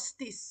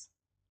justice.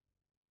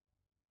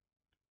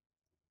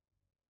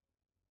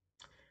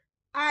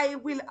 I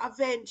will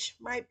avenge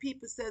my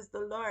people, says the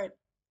Lord.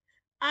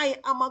 I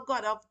am a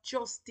God of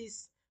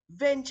justice.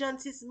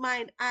 Vengeance is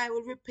mine, I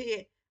will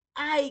repay.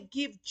 I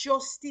give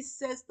justice,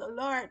 says the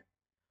Lord.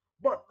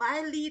 But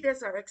my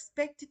leaders are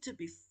expected to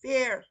be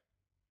fair.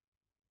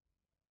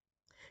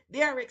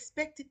 They are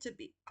expected to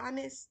be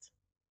honest.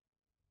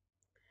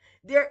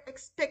 They're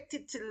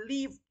expected to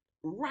live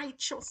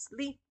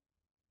righteously.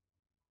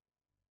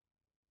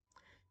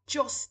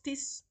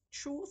 Justice,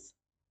 truth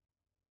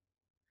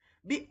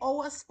be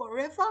ours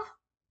forever.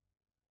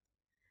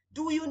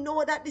 Do you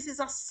know that this is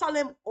a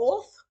solemn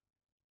oath?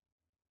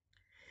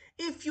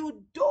 If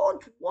you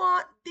don't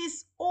want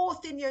this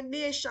oath in your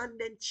nation,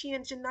 then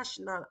change the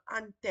national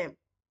anthem.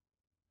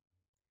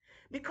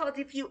 Because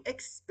if you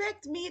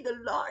expect me, the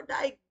Lord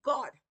thy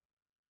God,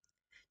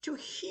 to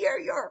hear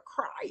your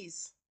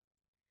cries,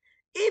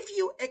 if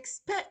you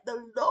expect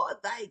the Lord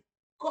thy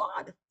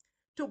God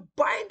to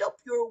bind up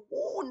your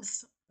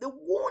wounds, the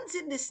wounds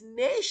in this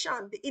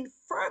nation, the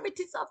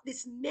infirmities of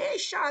this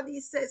nation, he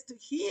says to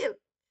heal.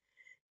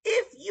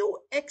 If you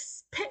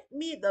expect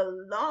me, the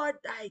Lord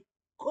thy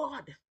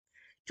God,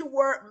 to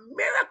work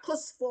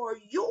miracles for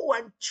you,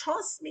 and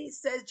trust me,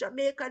 says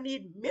Jamaica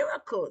need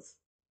miracles,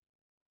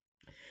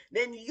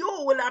 then you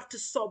will have to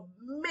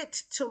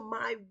submit to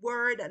my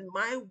word and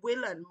my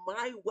will and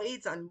my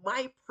ways and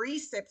my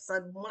precepts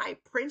and my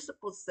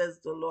principles, says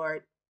the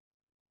Lord.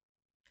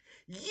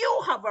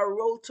 You have a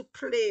role to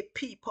play,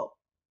 people.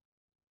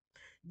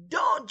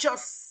 Don't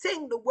just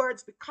sing the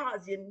words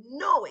because you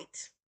know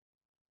it.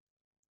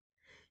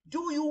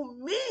 Do you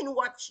mean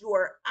what you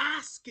are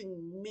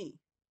asking me?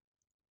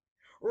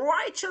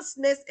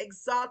 Righteousness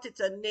exalted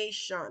a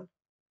nation.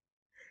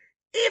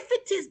 If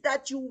it is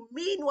that you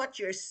mean what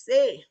you're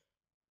saying,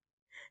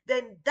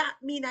 then that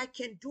means I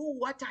can do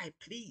what I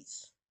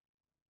please.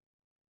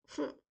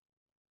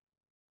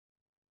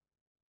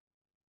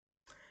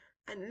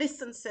 And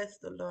listen, says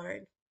the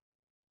Lord,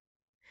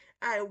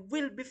 I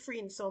will be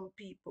freeing some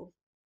people.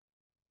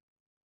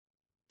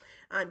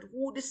 And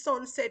who the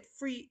Son set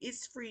free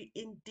is free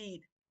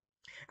indeed.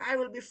 I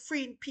will be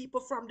freeing people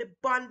from the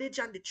bondage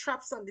and the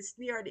traps and the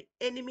snare of the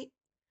enemy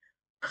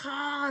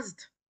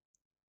caused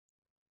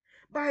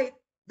by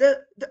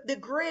the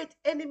great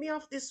enemy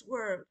of this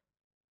world.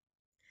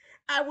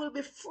 I will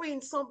be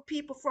freeing some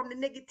people from the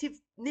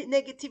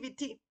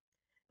negativity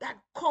that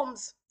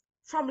comes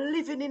from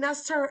living in a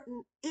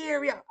certain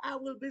area. I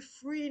will be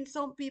freeing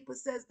some people,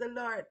 says the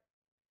Lord.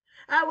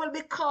 I will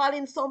be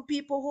calling some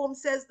people home,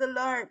 says the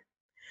Lord.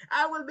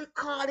 I will be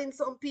calling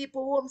some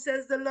people home,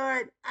 says the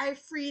Lord. I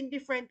free in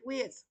different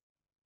ways.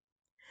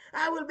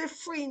 I will be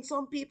freeing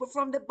some people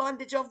from the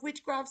bondage of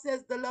witchcraft,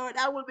 says the Lord.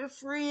 I will be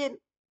freeing.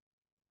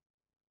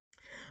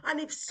 And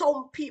if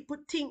some people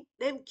think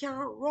them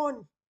can't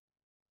run,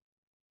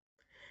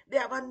 they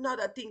have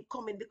another thing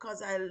coming,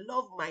 because I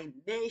love my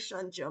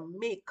nation,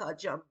 Jamaica.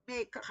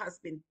 Jamaica has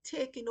been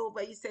taken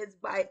over, he says,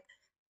 by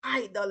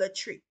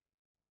idolatry.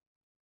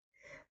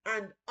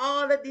 And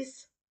all of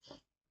this,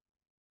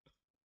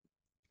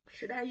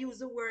 should I use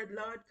the word,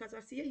 Lord? Because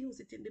I see you use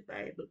it in the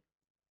Bible.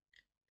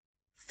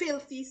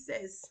 Filthy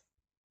says.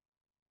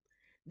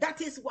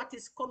 That is what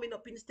is coming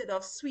up instead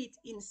of sweet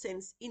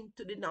incense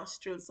into the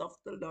nostrils of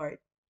the Lord.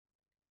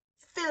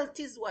 Filth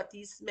is what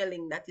he's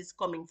smelling that is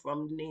coming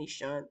from the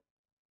nation.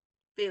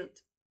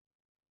 Filth.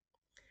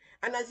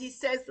 And as he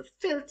says, the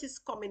filth is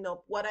coming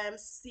up. What I am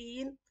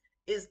seeing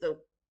is the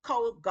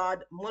cow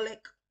god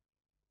Molech.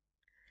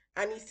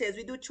 And he says,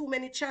 we do too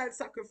many child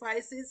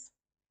sacrifices.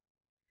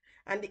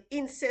 And the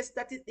incense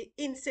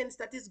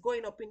that is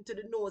going up into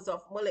the nose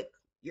of Molech,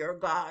 your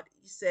God,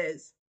 he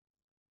says,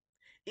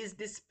 is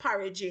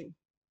disparaging.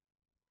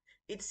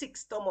 It's sick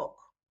stomach.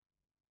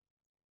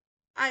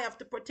 I have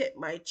to protect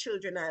my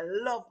children. I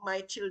love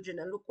my children.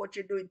 And look what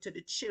you're doing to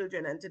the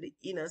children and to the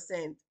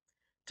innocent,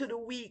 to the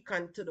weak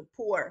and to the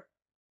poor.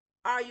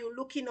 Are you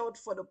looking out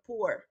for the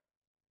poor?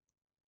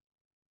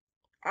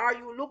 Are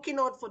you looking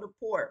out for the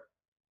poor?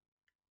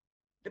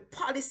 The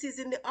policies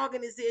in the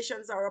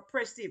organizations are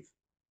oppressive.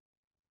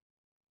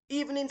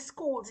 Even in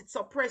schools, it's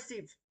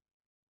oppressive.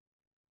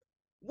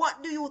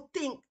 What do you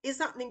think is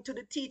happening to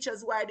the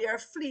teachers while they are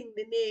fleeing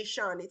the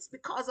nation? It's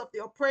because of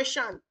the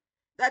oppression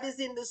that is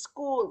in the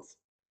schools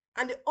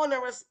and the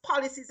onerous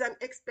policies and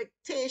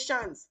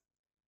expectations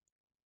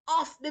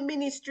of the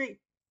ministry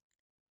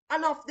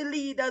and of the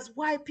leaders.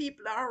 Why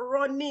people are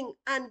running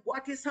and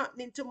what is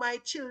happening to my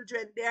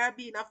children? They are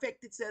being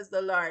affected, says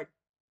the Lord.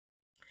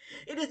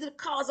 It is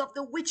because of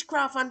the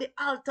witchcraft and the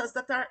altars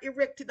that are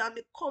erected on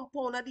the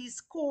compound of these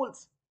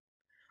schools,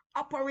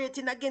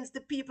 operating against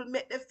the people,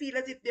 make them feel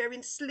as if they're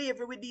in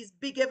slavery with these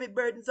big heavy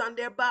burdens on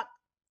their back.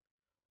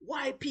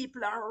 Why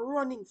people are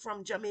running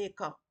from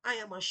Jamaica? I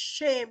am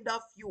ashamed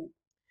of you.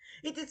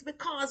 It is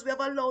because we have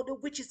allowed the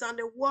witches and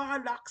the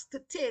warlocks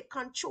to take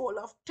control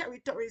of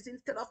territories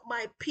instead of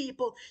my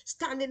people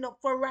standing up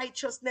for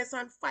righteousness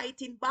and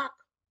fighting back.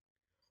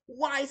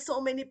 Why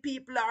so many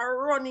people are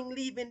running,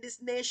 leaving this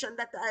nation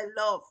that I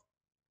love?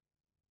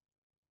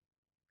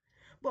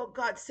 But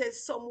God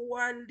says some who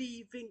are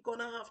leaving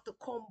gonna have to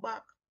come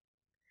back,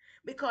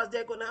 because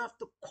they're gonna have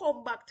to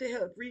come back to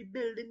help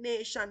rebuild the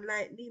nation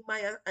like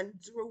Nehemiah and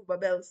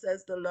Zerubbabel,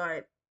 says the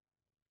Lord.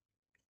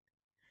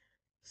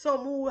 Some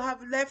who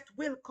have left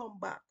will come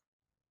back.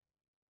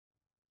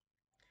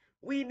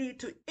 We need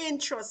to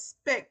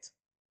introspect.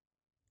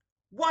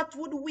 What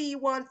would we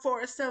want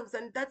for ourselves?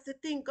 And that's the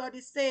thing God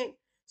is saying.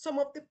 Some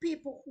of the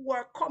people who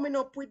are coming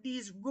up with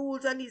these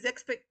rules and these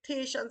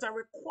expectations and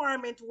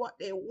requirements, what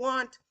they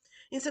want,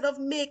 instead of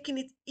making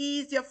it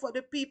easier for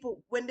the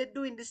people when they're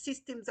doing the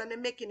systems and they're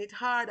making it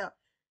harder,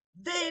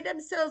 they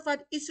themselves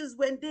had issues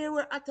when they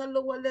were at a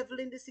lower level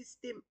in the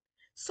system.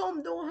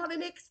 Some don't have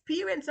any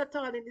experience at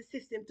all in the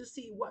system to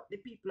see what the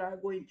people are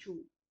going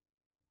through.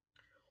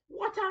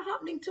 What are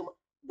happening to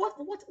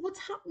what's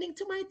happening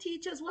to my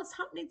teachers? What's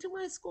happening to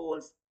my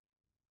schools?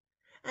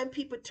 And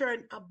people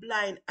turn a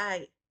blind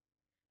eye.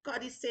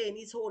 God is saying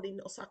He's holding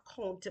us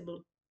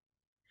accountable.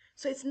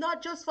 So it's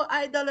not just for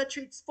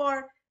idolatry, it's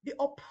for the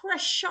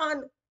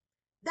oppression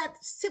that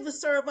civil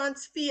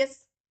servants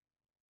face,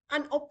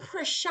 and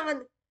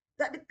oppression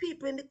that the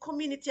people in the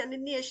community and the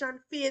nation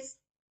face.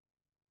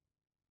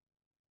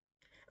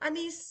 And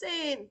He's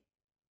saying,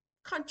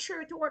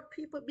 contrary to what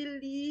people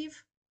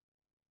believe,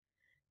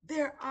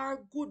 there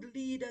are good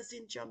leaders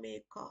in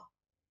Jamaica.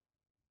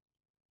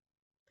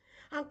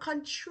 And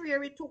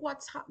contrary to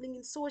what's happening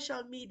in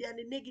social media and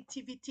the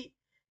negativity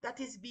that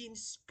is being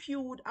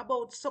spewed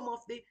about some of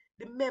the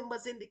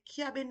members in the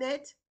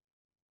cabinet,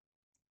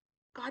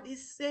 God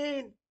is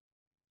saying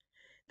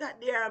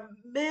that there are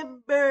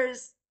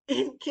members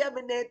in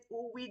cabinet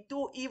who we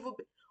don't even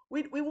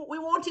we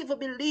won't even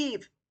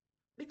believe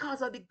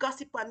because of the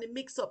gossip and the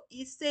mix-up.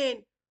 He's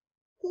saying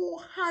who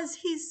has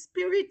His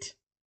spirit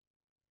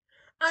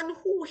and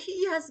who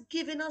He has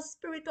given a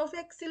spirit of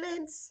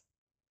excellence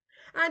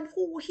and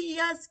who He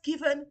has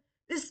given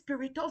the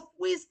spirit of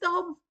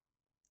wisdom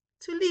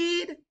to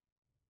lead.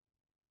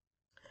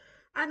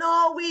 And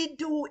all we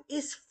do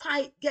is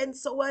fight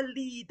against our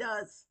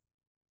leaders.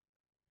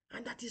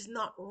 And that is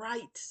not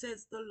right,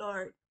 says the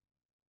Lord.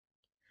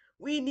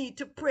 We need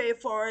to pray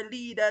for our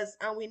leaders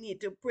and we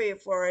need to pray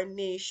for our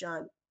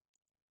nation.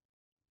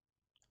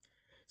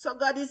 So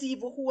God is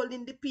even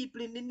holding the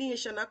people in the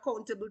nation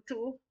accountable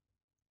too.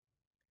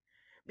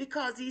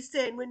 Because He's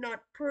saying we're not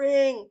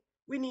praying.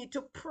 We need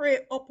to pray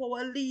up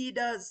our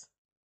leaders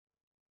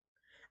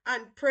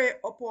and pray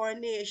up our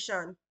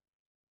nation.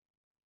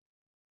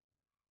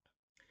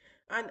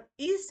 And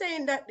He's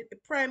saying that the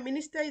Prime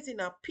Minister is in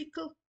a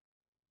pickle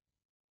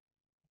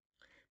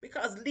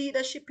because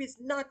leadership is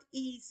not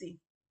easy.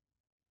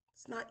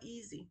 It's not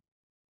easy.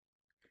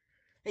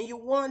 And you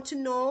want to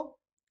know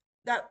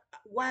that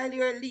while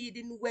you're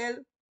leading well,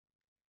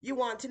 you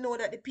want to know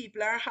that the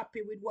people are happy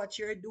with what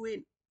you're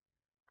doing.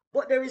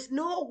 But there is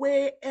no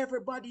way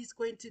everybody's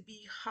going to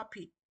be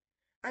happy.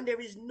 And there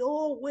is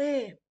no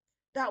way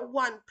that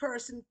one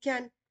person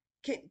can,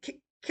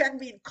 can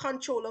be in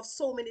control of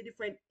so many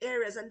different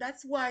areas. And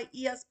that's why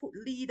He has put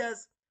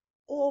leaders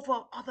over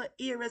other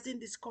areas in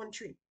this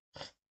country.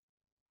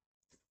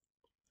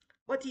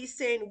 But He's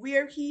saying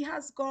where He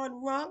has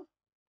gone wrong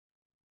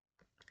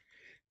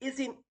is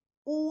in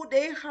who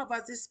they have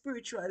as the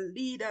spiritual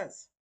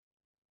leaders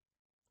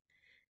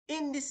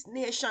in this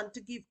nation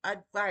to give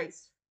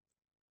advice.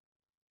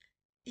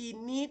 He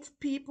needs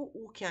people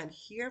who can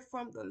hear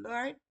from the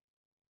Lord,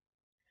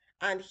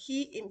 and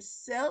He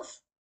Himself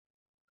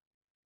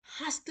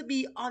has to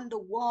be on the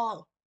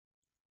wall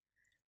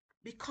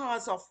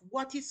because of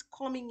what is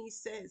coming, He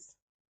says.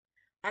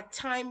 A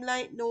time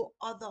like no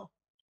other.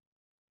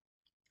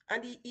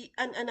 And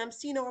and I'm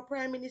seeing our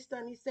Prime Minister,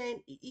 and he's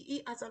saying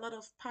he has a lot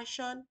of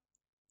passion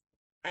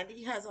and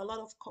he has a lot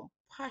of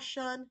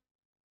compassion.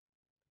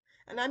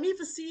 And I'm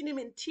even seeing him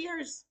in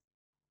tears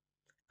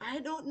I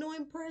don't know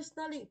him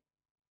personally,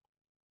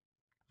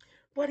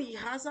 but he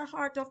has a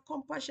heart of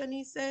compassion,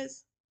 he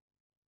says.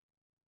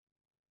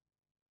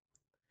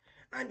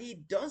 And he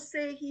does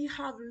say he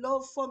have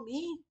love for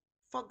me,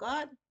 for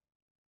God.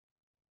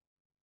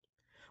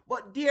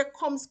 But there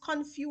comes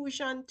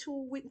confusion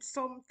too with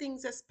some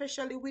things,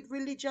 especially with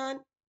religion.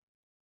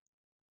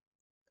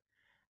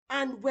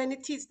 And when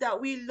it is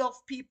that we love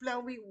people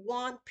and we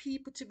want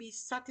people to be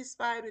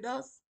satisfied with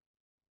us.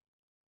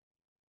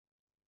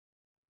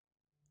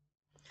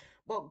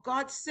 But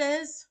God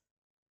says,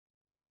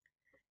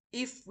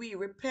 if we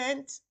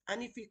repent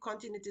and if we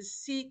continue to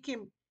seek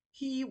Him,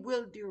 He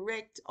will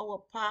direct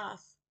our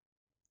path.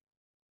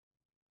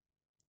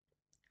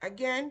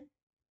 Again,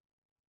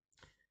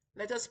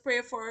 let us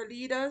pray for our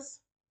leaders,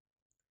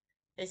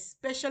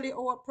 especially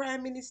our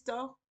Prime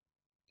Minister.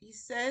 He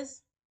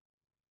says,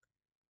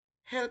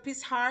 help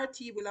his heart.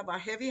 He will have a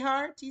heavy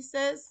heart, he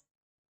says.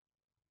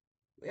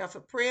 We have to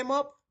pray him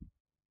up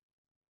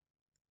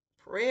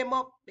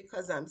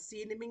because I'm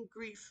seeing him in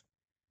grief.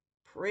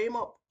 Pray him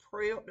up,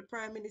 pray up the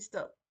Prime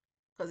Minister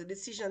because the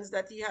decisions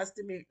that he has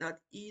to make not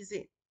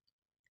easy.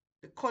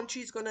 The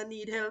country is going to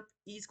need help.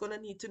 He's going to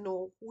need to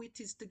know who it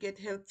is to get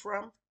help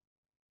from.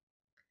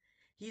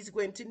 He's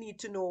going to need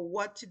to know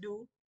what to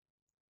do.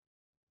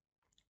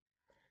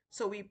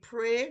 So we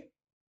pray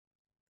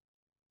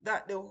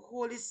that the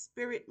Holy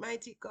Spirit,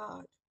 mighty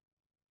God,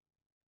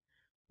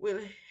 will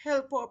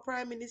help our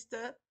Prime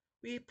Minister.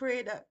 We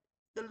pray that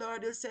the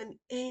Lord will send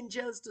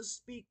angels to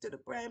speak to the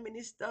Prime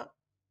Minister.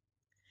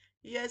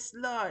 Yes,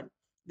 Lord,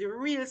 the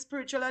real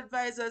spiritual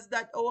advisors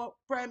that our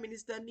Prime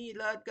Minister need,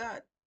 Lord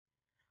God,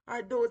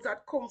 are those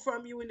that come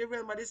from you in the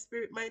realm of the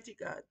Spirit, mighty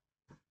God.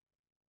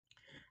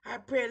 I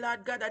pray,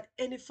 Lord God, that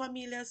any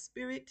familiar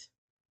spirit,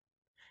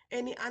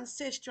 any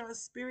ancestral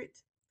spirit,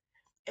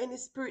 any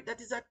spirit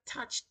that is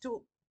attached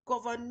to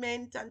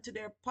government and to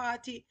their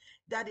party,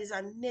 that is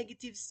a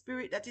negative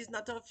spirit that is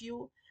not of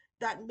you,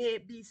 that may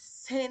be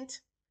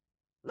sent,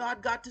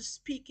 Lord God, to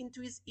speak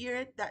into his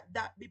ear,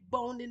 that be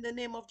bound in the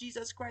name of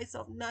Jesus Christ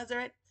of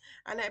Nazareth.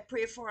 And I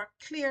pray for a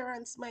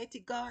clearance,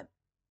 mighty God,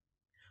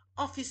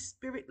 of his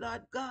spirit,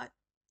 Lord God,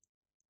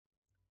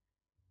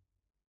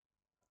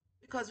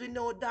 because we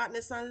know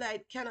darkness and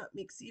light cannot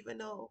mix even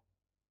now.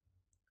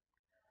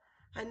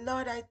 And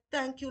Lord, I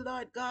thank you,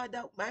 Lord God,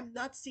 that I'm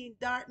not seeing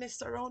darkness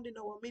surrounding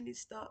our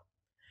minister.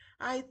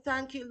 I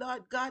thank you,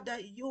 Lord God,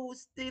 that you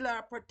still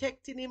are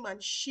protecting him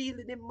and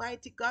shielding him,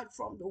 mighty God,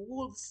 from the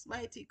wolves,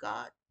 mighty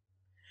God.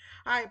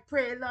 I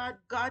pray, Lord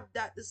God,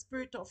 that the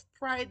spirit of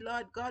pride,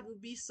 Lord God, will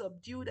be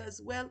subdued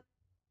as well.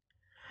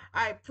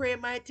 I pray,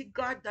 mighty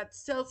God, that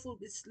self will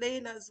be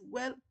slain as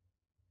well.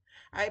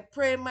 I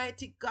pray,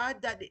 mighty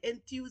God, that the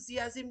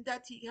enthusiasm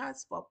that he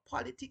has for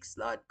politics,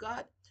 Lord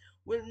God,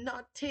 will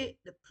not take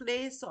the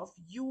place of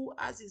you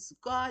as his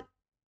God.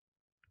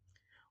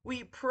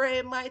 We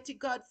pray, mighty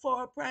God, for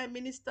our Prime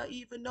Minister,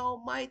 even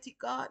now, mighty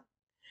God,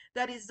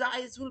 that his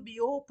eyes will be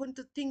open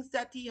to things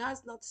that he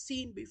has not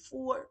seen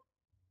before,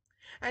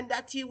 and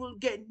that he will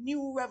get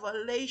new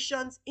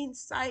revelations,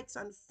 insights,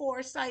 and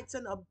foresights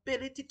and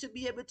ability to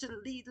be able to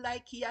lead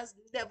like he has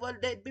never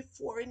led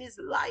before in his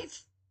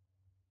life.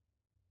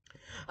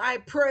 I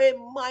pray,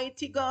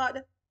 mighty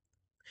God,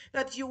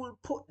 that you will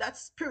put that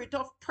spirit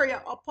of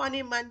prayer upon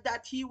him and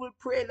that he will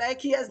pray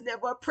like he has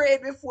never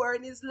prayed before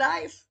in his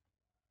life.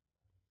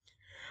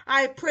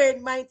 I pray,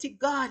 mighty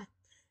God,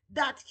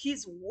 that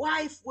his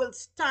wife will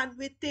stand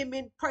with him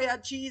in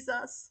prayer,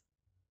 Jesus,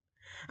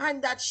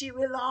 and that she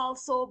will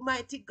also,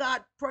 mighty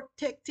God,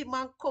 protect him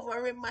and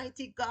cover him,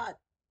 mighty God.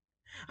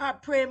 I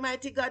pray,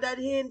 mighty God, that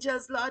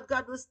angels, Lord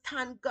God, will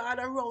stand guard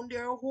around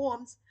their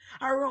homes,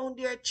 around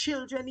their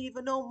children,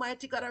 even though,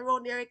 mighty God,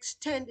 around their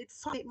extended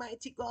family,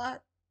 mighty God.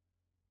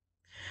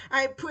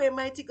 I pray,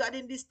 mighty God,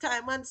 in this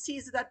time and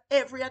season that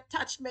every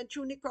attachment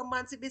through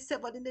necromancy be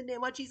severed in the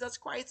name of Jesus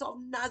Christ of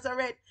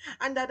Nazareth.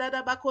 And that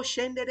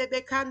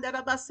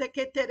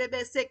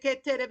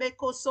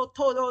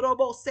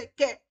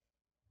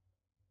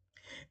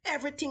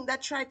everything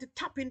that tried to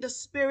tap in the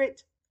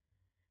spirit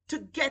to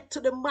get to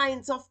the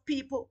minds of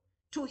people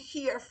to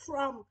hear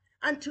from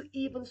and to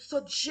even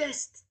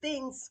suggest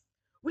things.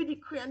 We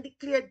decree and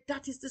declare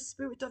that is the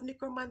spirit of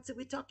necromancy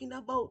we're talking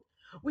about.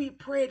 We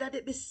pray that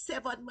it be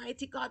severed,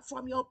 mighty God,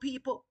 from your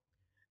people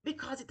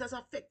because it has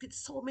affected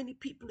so many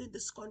people in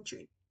this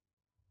country.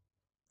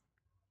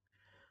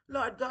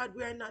 Lord God,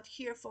 we are not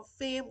here for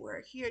fame.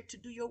 We're here to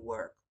do your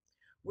work.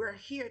 We're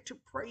here to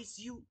praise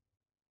you.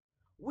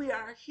 We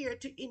are here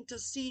to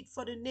intercede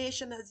for the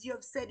nation as you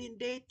have said in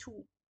day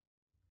 2.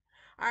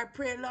 I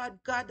pray, Lord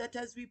God, that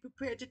as we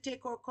prepare to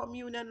take our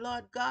communion,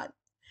 Lord God,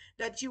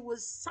 that you will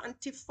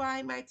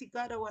sanctify, mighty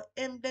God, our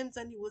emblems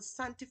and you will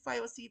sanctify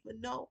us even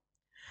now.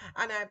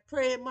 And I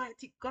pray,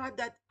 mighty God,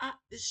 that at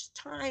this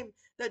time,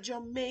 that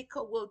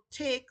Jamaica will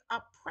take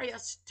a prayer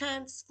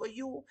stance for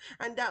you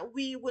and that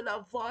we will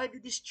avoid the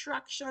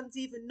distractions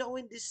even now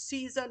in this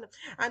season.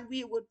 And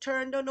we will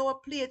turn down our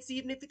plates,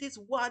 even if it is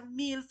one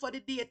meal for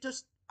the day, to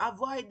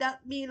avoid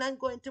that meal and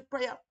go into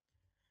prayer.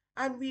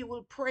 And we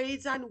will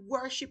praise and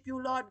worship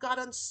you, Lord God,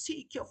 and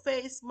seek your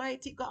face,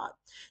 mighty God,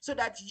 so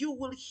that you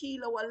will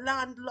heal our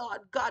land,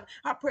 Lord God.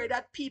 I pray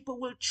that people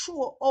will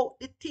throw out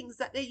the things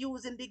that they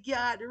use in the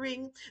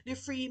gathering, the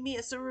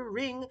Freemasonry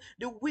ring,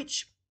 the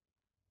witch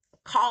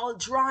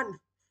cauldron.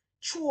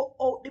 Throw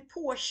out the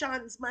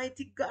portions,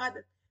 mighty God.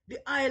 The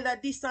isle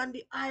of this and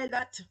the isle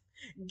that.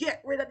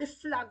 Get rid of the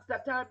flags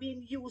that are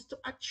being used to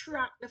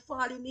attract the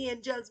fallen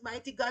angels,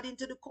 mighty God,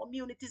 into the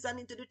communities and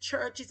into the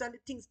churches and the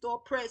things to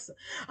oppress.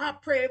 I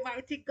pray,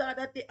 mighty God,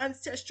 that the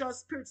ancestral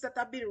spirits that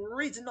have been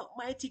risen up,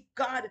 mighty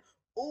God,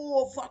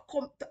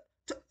 overcome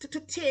to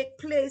take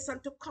place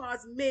and to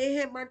cause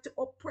mayhem and to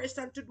oppress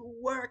and to do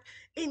work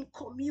in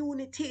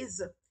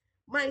communities,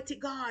 mighty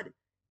God,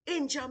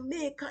 in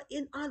Jamaica,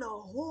 in on a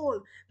whole,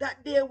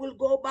 that they will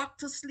go back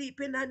to sleep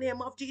in the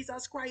name of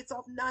Jesus Christ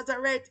of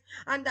Nazareth,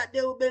 and that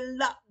they will be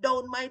locked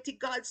down, mighty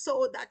God,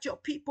 so that your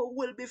people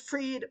will be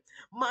freed.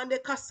 Mande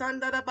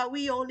Cassandra, but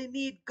we only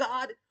need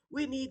God.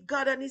 We need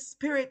God and His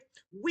Spirit.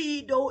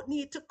 We don't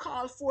need to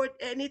call forth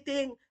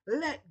anything.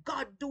 Let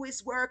God do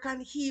His work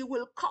and He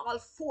will call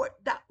forth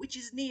that which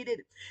is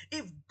needed.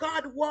 If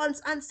God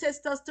wants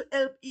ancestors to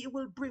help, He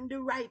will bring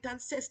the right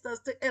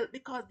ancestors to help,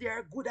 because they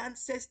are good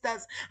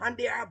ancestors and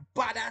they are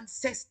bad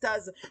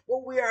ancestors.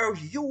 But we are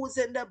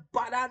using the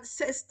bad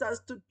ancestors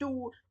to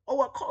do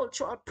our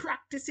cultural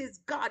practices.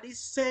 God is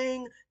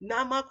saying,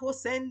 Namako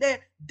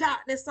sende,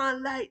 darkness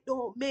and light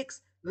don't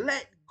mix.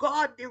 Let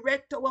God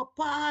direct our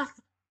path.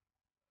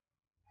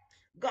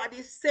 God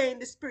is saying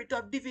the spirit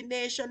of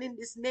divination in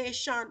this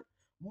nation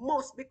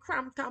must be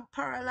cramped and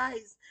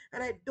paralyzed.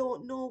 And I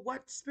don't know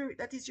what spirit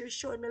that is you're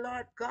showing me,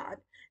 Lord God.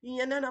 We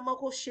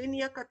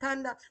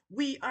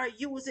are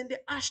using the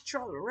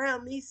astral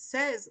realm, He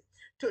says,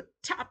 to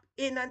tap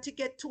in and to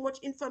get too much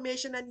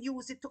information and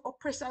use it to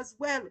oppress as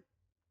well.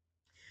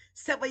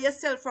 Sever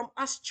yourself from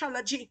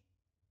astrology.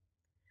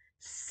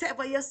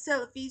 Sever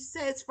yourself, He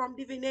says, from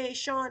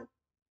divination.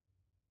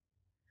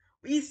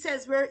 He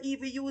says we're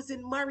even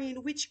using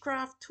marine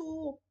witchcraft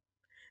too.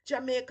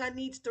 Jamaica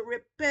needs to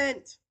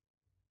repent.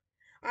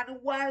 And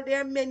while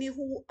there are many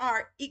who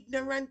are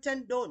ignorant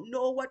and don't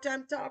know what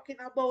I'm talking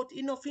about,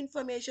 enough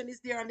information is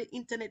there on the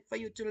internet for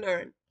you to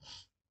learn.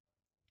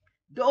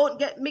 Don't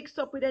get mixed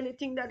up with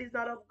anything that is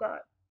not of God.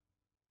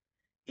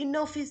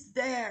 Enough is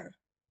there.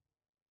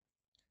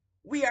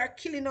 We are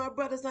killing our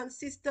brothers and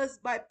sisters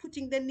by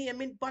putting their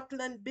name in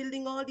battle and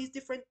building all these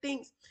different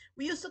things.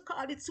 We used to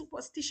call it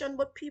superstition,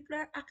 but people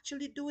are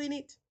actually doing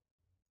it.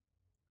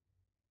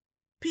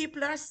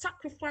 People are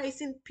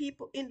sacrificing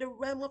people in the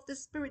realm of the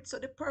spirit, so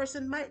the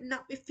person might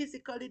not be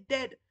physically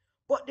dead,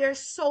 but their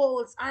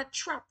souls are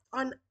trapped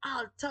on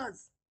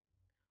altars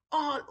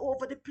all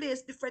over the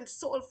place, different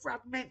soul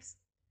fragments,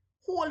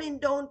 holding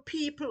down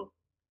people,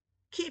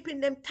 keeping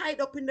them tied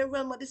up in the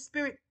realm of the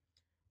spirit,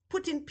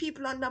 putting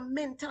people under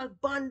mental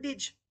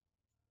bondage,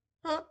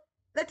 huh?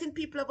 Letting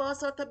people have all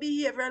sorts of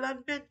behavioral and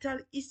mental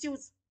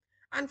issues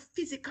and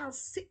physical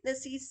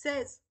sickness, he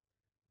says.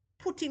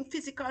 Putting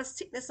physical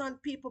sickness on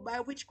people by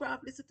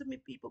witchcraft. Listen to me,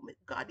 people.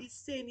 God is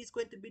saying He's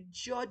going to be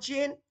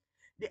judging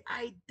the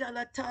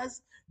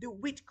idolaters, the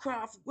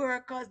witchcraft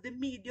workers, the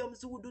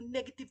mediums who do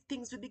negative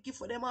things with the gift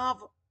for them have.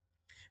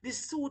 The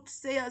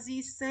soothsayers,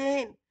 He's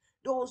saying.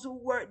 Those who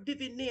work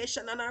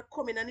divination and are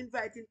coming and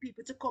inviting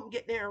people to come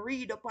get their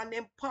read up and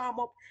them palm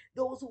up.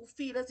 Those who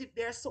feel as if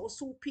they're so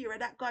superior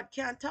that God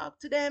can't talk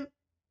to them.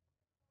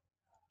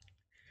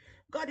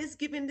 God is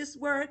giving this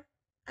word,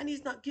 and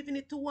He's not giving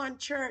it to one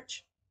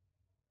church.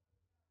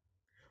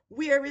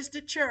 Where is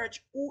the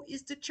church? Who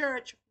is the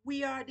church?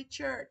 We are the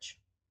church.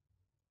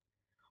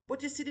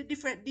 But you see the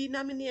different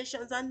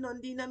denominations and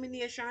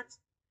non-denominations.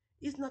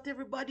 It's not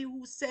everybody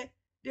who say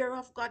they're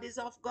of God is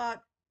of God.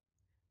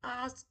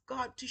 Ask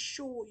God to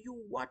show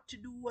you what to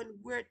do and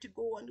where to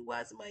go and who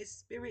has my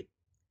spirit.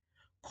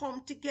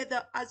 Come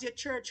together as your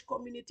church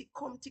community.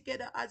 Come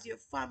together as your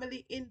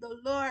family in the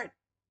Lord.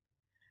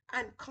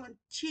 And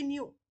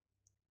continue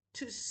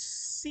to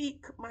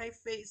seek my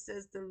face,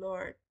 says the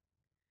Lord.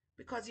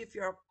 Because if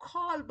you're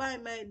called by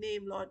my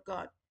name, Lord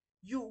God,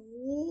 you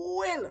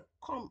will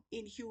come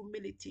in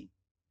humility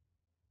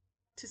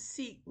to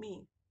seek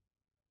me.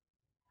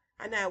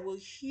 And I will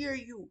hear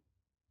you.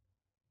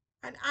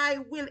 And I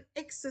will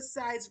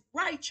exercise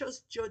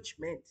righteous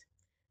judgment.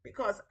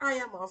 Because I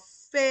am a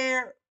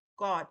fair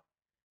God.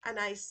 And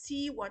I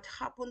see what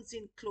happens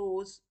in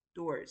closed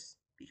doors,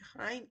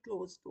 behind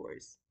closed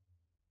doors.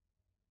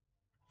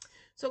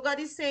 So God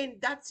is saying,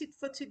 that's it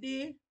for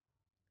today.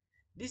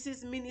 This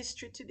is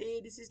ministry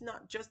today. This is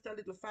not just a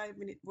little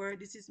 5-minute word.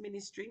 This is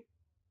ministry.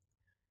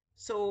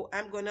 So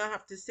I'm gonna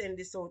have to send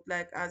this out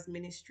like as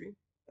ministry,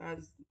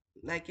 as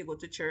like you go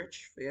to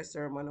church for your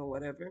sermon or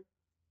whatever.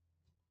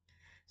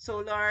 So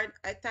Lord,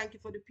 I thank you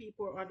for the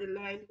people on the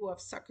line who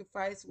have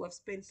sacrificed, who have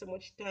spent so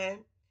much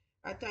time.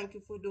 I thank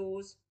you for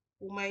those,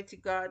 Almighty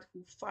God,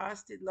 who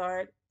fasted,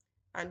 Lord,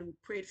 and who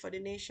prayed for the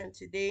nation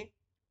today.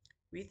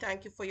 We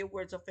thank you for your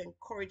words of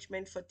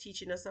encouragement, for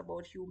teaching us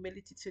about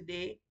humility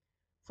today.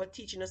 for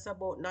teaching us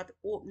about not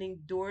opening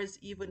doors,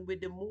 even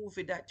with the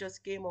movie that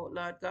just came out,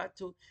 Lord God,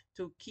 to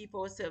keep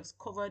ourselves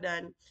covered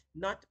and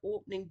not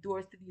opening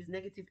doors to these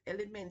negative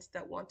elements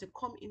that want to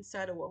come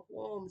inside our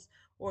homes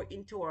or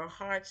into our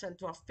hearts and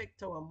to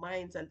affect our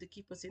minds and to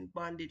keep us in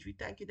bondage. We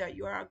thank you that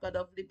you are a God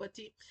of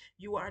liberty.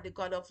 You are the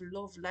God of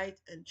love, light,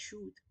 and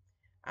truth.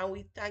 And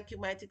we thank you,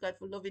 mighty God,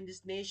 for loving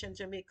this nation,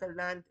 Jamaica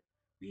land.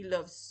 We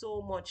love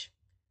so much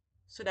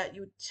so that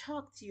you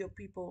talk to your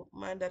people,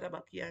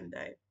 Mandalabaki and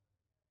I,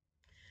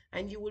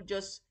 and you will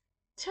just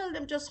tell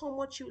them just how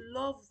much you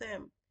love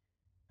them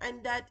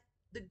and that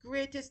the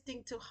greatest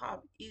thing to have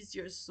is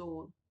your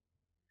soul.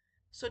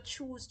 So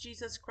choose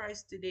Jesus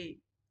Christ today.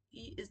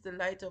 He is the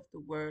light of the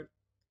world.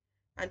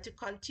 And to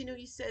continue,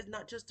 he says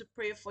not just to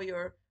pray for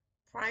your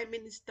prime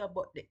minister,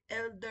 but the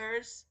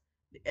elders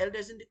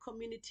in the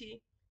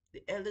community,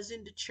 the elders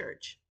in the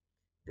church,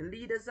 the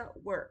leaders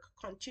at work.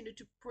 Continue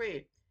to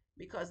pray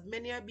because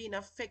many are being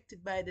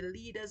affected by the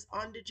leaders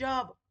on the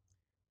job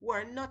who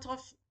are not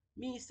of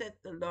me, said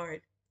the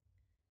Lord.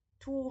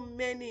 Too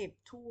many.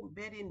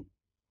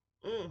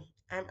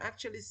 I'm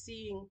actually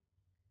seeing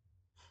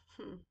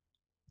hmm,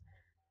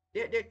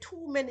 there are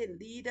too many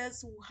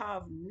leaders who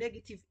have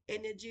negative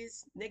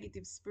energies,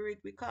 negative spirit.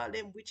 We call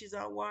them witches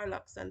and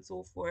warlocks and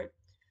so forth.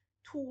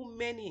 Too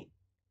many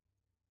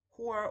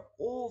who are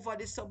over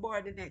the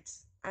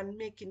subordinates and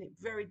making it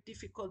very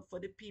difficult for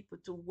the people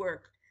to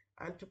work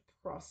and to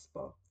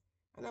prosper.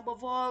 And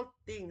above all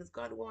things,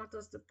 God wants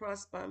us to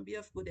prosper and be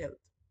of good health.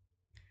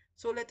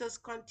 So let us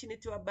continue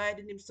to abide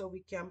in Him so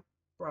we can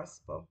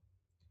prosper.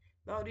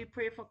 Lord, we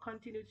pray for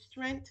continued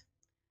strength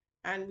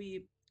and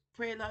we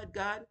pray, Lord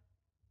God,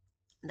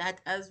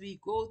 that as we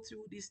go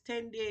through this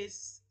 10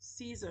 days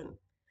season,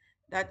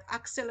 that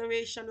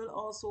acceleration will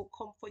also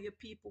come for your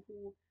people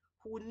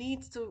who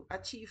need to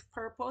achieve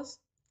purpose,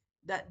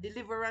 that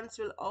deliverance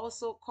will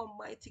also come,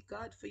 mighty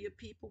God, for your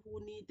people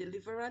who need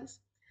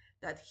deliverance,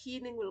 that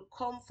healing will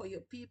come for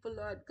your people,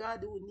 Lord God,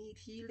 who need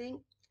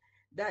healing,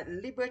 that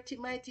liberty,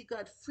 mighty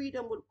God,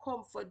 freedom will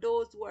come for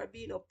those who are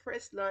being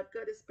oppressed, Lord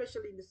God,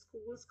 especially in the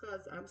schools,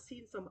 because I'm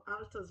seeing some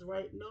altars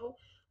right now.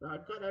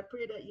 Lord God, I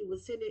pray that you will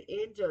send your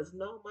angels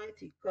now,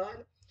 mighty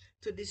God,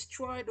 to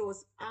destroy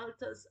those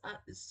altars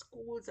at the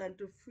schools and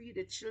to free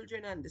the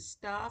children and the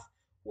staff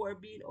who are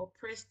being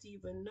oppressed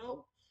even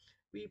now.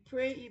 We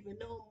pray even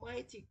now,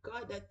 mighty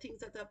God, that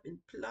things that have been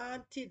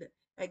planted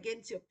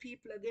against your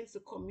people, against the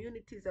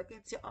communities,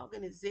 against your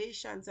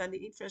organizations and the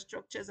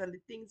infrastructures and the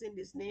things in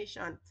this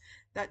nation,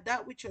 that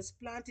that which was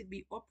planted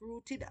be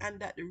uprooted and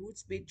that the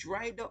roots be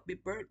dried up, be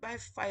burnt by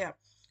fire,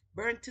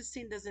 burnt to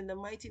cinders in the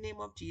mighty name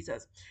of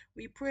Jesus.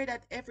 We pray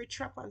that every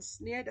trap and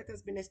snare that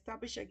has been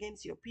established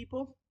against your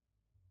people,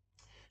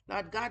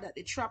 Lord God, that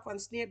the trap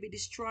and snare be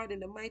destroyed in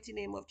the mighty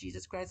name of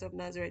Jesus Christ of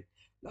Nazareth.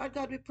 Lord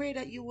God, we pray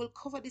that you will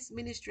cover this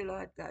ministry,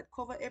 Lord God.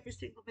 Cover every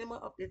single member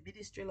of the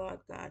ministry, Lord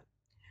God.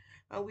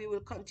 And we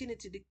will continue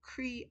to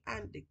decree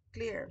and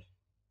declare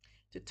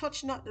to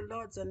touch not the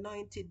Lord's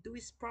anointed, do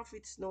his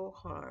prophets no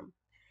harm.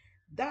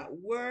 That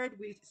word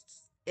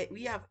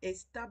we have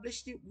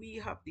established it, we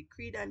have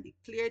decreed and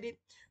declared it.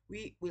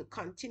 We will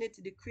continue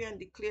to decree and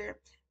declare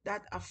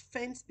that a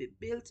fence be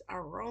built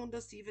around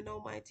us, even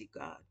Almighty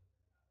God,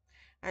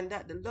 and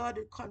that the Lord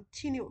will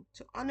continue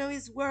to honor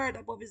his word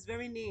above his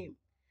very name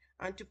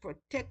and to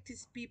protect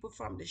his people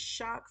from the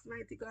sharks,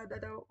 mighty God,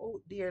 that are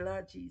out there,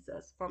 Lord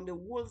Jesus, from the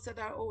wolves that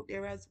are out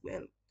there as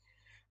well,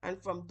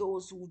 and from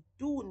those who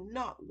do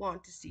not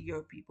want to see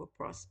your people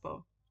prosper.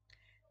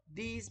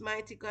 These,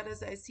 mighty God,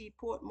 as I see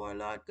Portmore,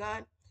 Lord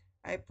God,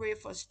 I pray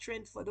for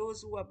strength for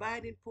those who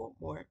abide in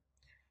Portmore.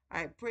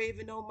 I pray,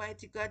 even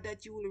Almighty God,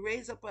 that you will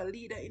raise up a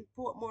leader in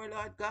Portmore,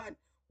 Lord God,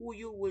 who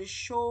you will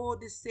show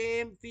the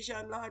same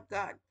vision, Lord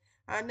God.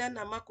 And then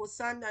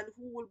Namako-san, and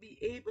who will be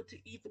able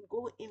to even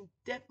go in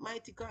depth,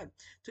 mighty God,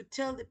 to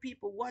tell the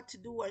people what to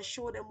do and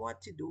show them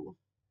what to do.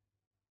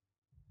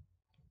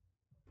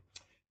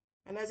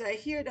 And as I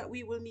hear that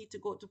we will need to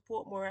go to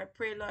Portmore, I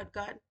pray, Lord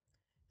God,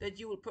 that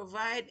you will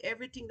provide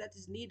everything that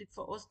is needed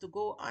for us to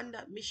go on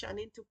that mission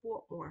into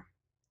Portmore.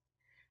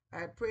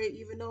 I pray,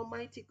 even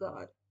Almighty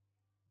God,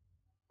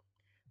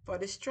 for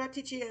the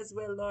strategy as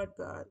well, Lord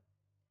God,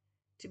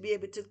 to be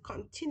able to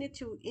continue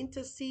to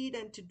intercede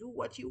and to do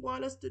what you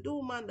want us to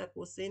do, man.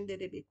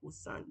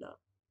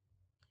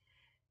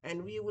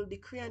 And we will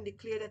decree and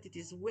declare that it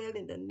is well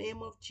in the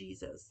name of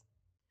Jesus.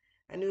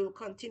 And we will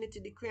continue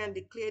to decree and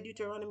declare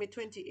Deuteronomy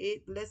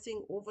 28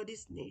 blessing over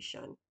this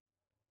nation.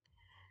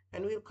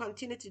 And we'll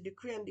continue to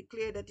decree and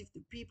declare that if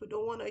the people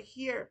don't want to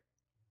hear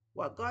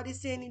what God is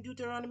saying in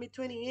Deuteronomy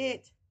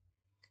 28,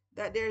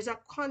 that there's a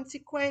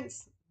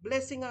consequence,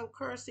 blessing and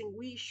cursing,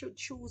 we should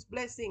choose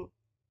blessing,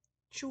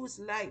 choose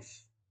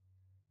life,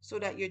 so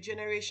that your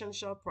generation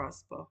shall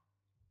prosper.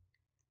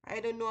 I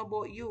don't know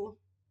about you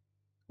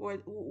who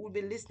will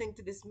be listening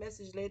to this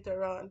message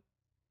later on,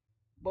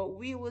 but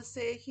we will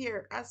say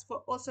here, as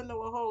for us and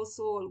our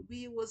household,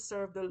 we will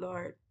serve the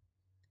Lord.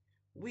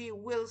 We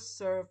will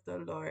serve the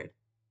Lord.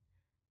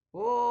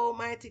 Oh,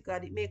 mighty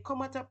God, it may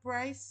come at a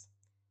price.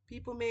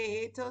 People may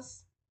hate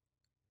us.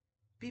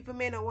 People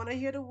may not want to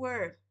hear the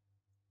word,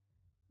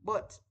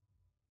 but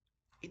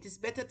it is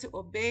better to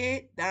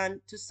obey than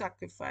to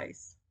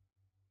sacrifice.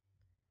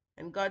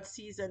 And God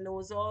sees and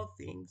knows all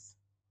things.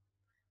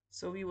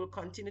 So we will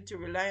continue to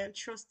rely and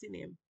trust in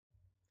Him.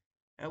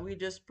 And we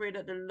just pray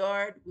that the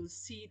Lord will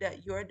see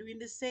that you're doing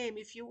the same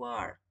if you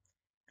are.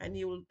 And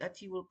He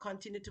will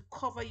continue to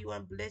cover you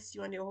and bless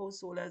you and your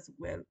household as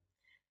well.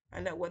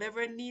 And that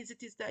whatever needs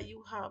it is that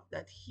you have,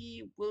 that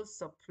He will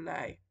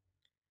supply.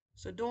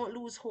 So don't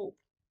lose hope.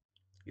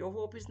 Your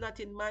hope is not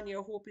in man,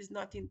 your hope is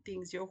not in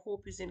things, your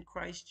hope is in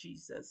Christ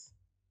Jesus.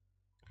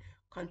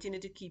 Continue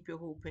to keep your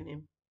hope in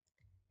Him.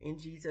 In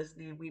Jesus'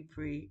 name we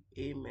pray,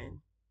 amen.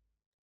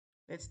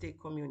 Let's take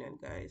communion,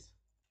 guys.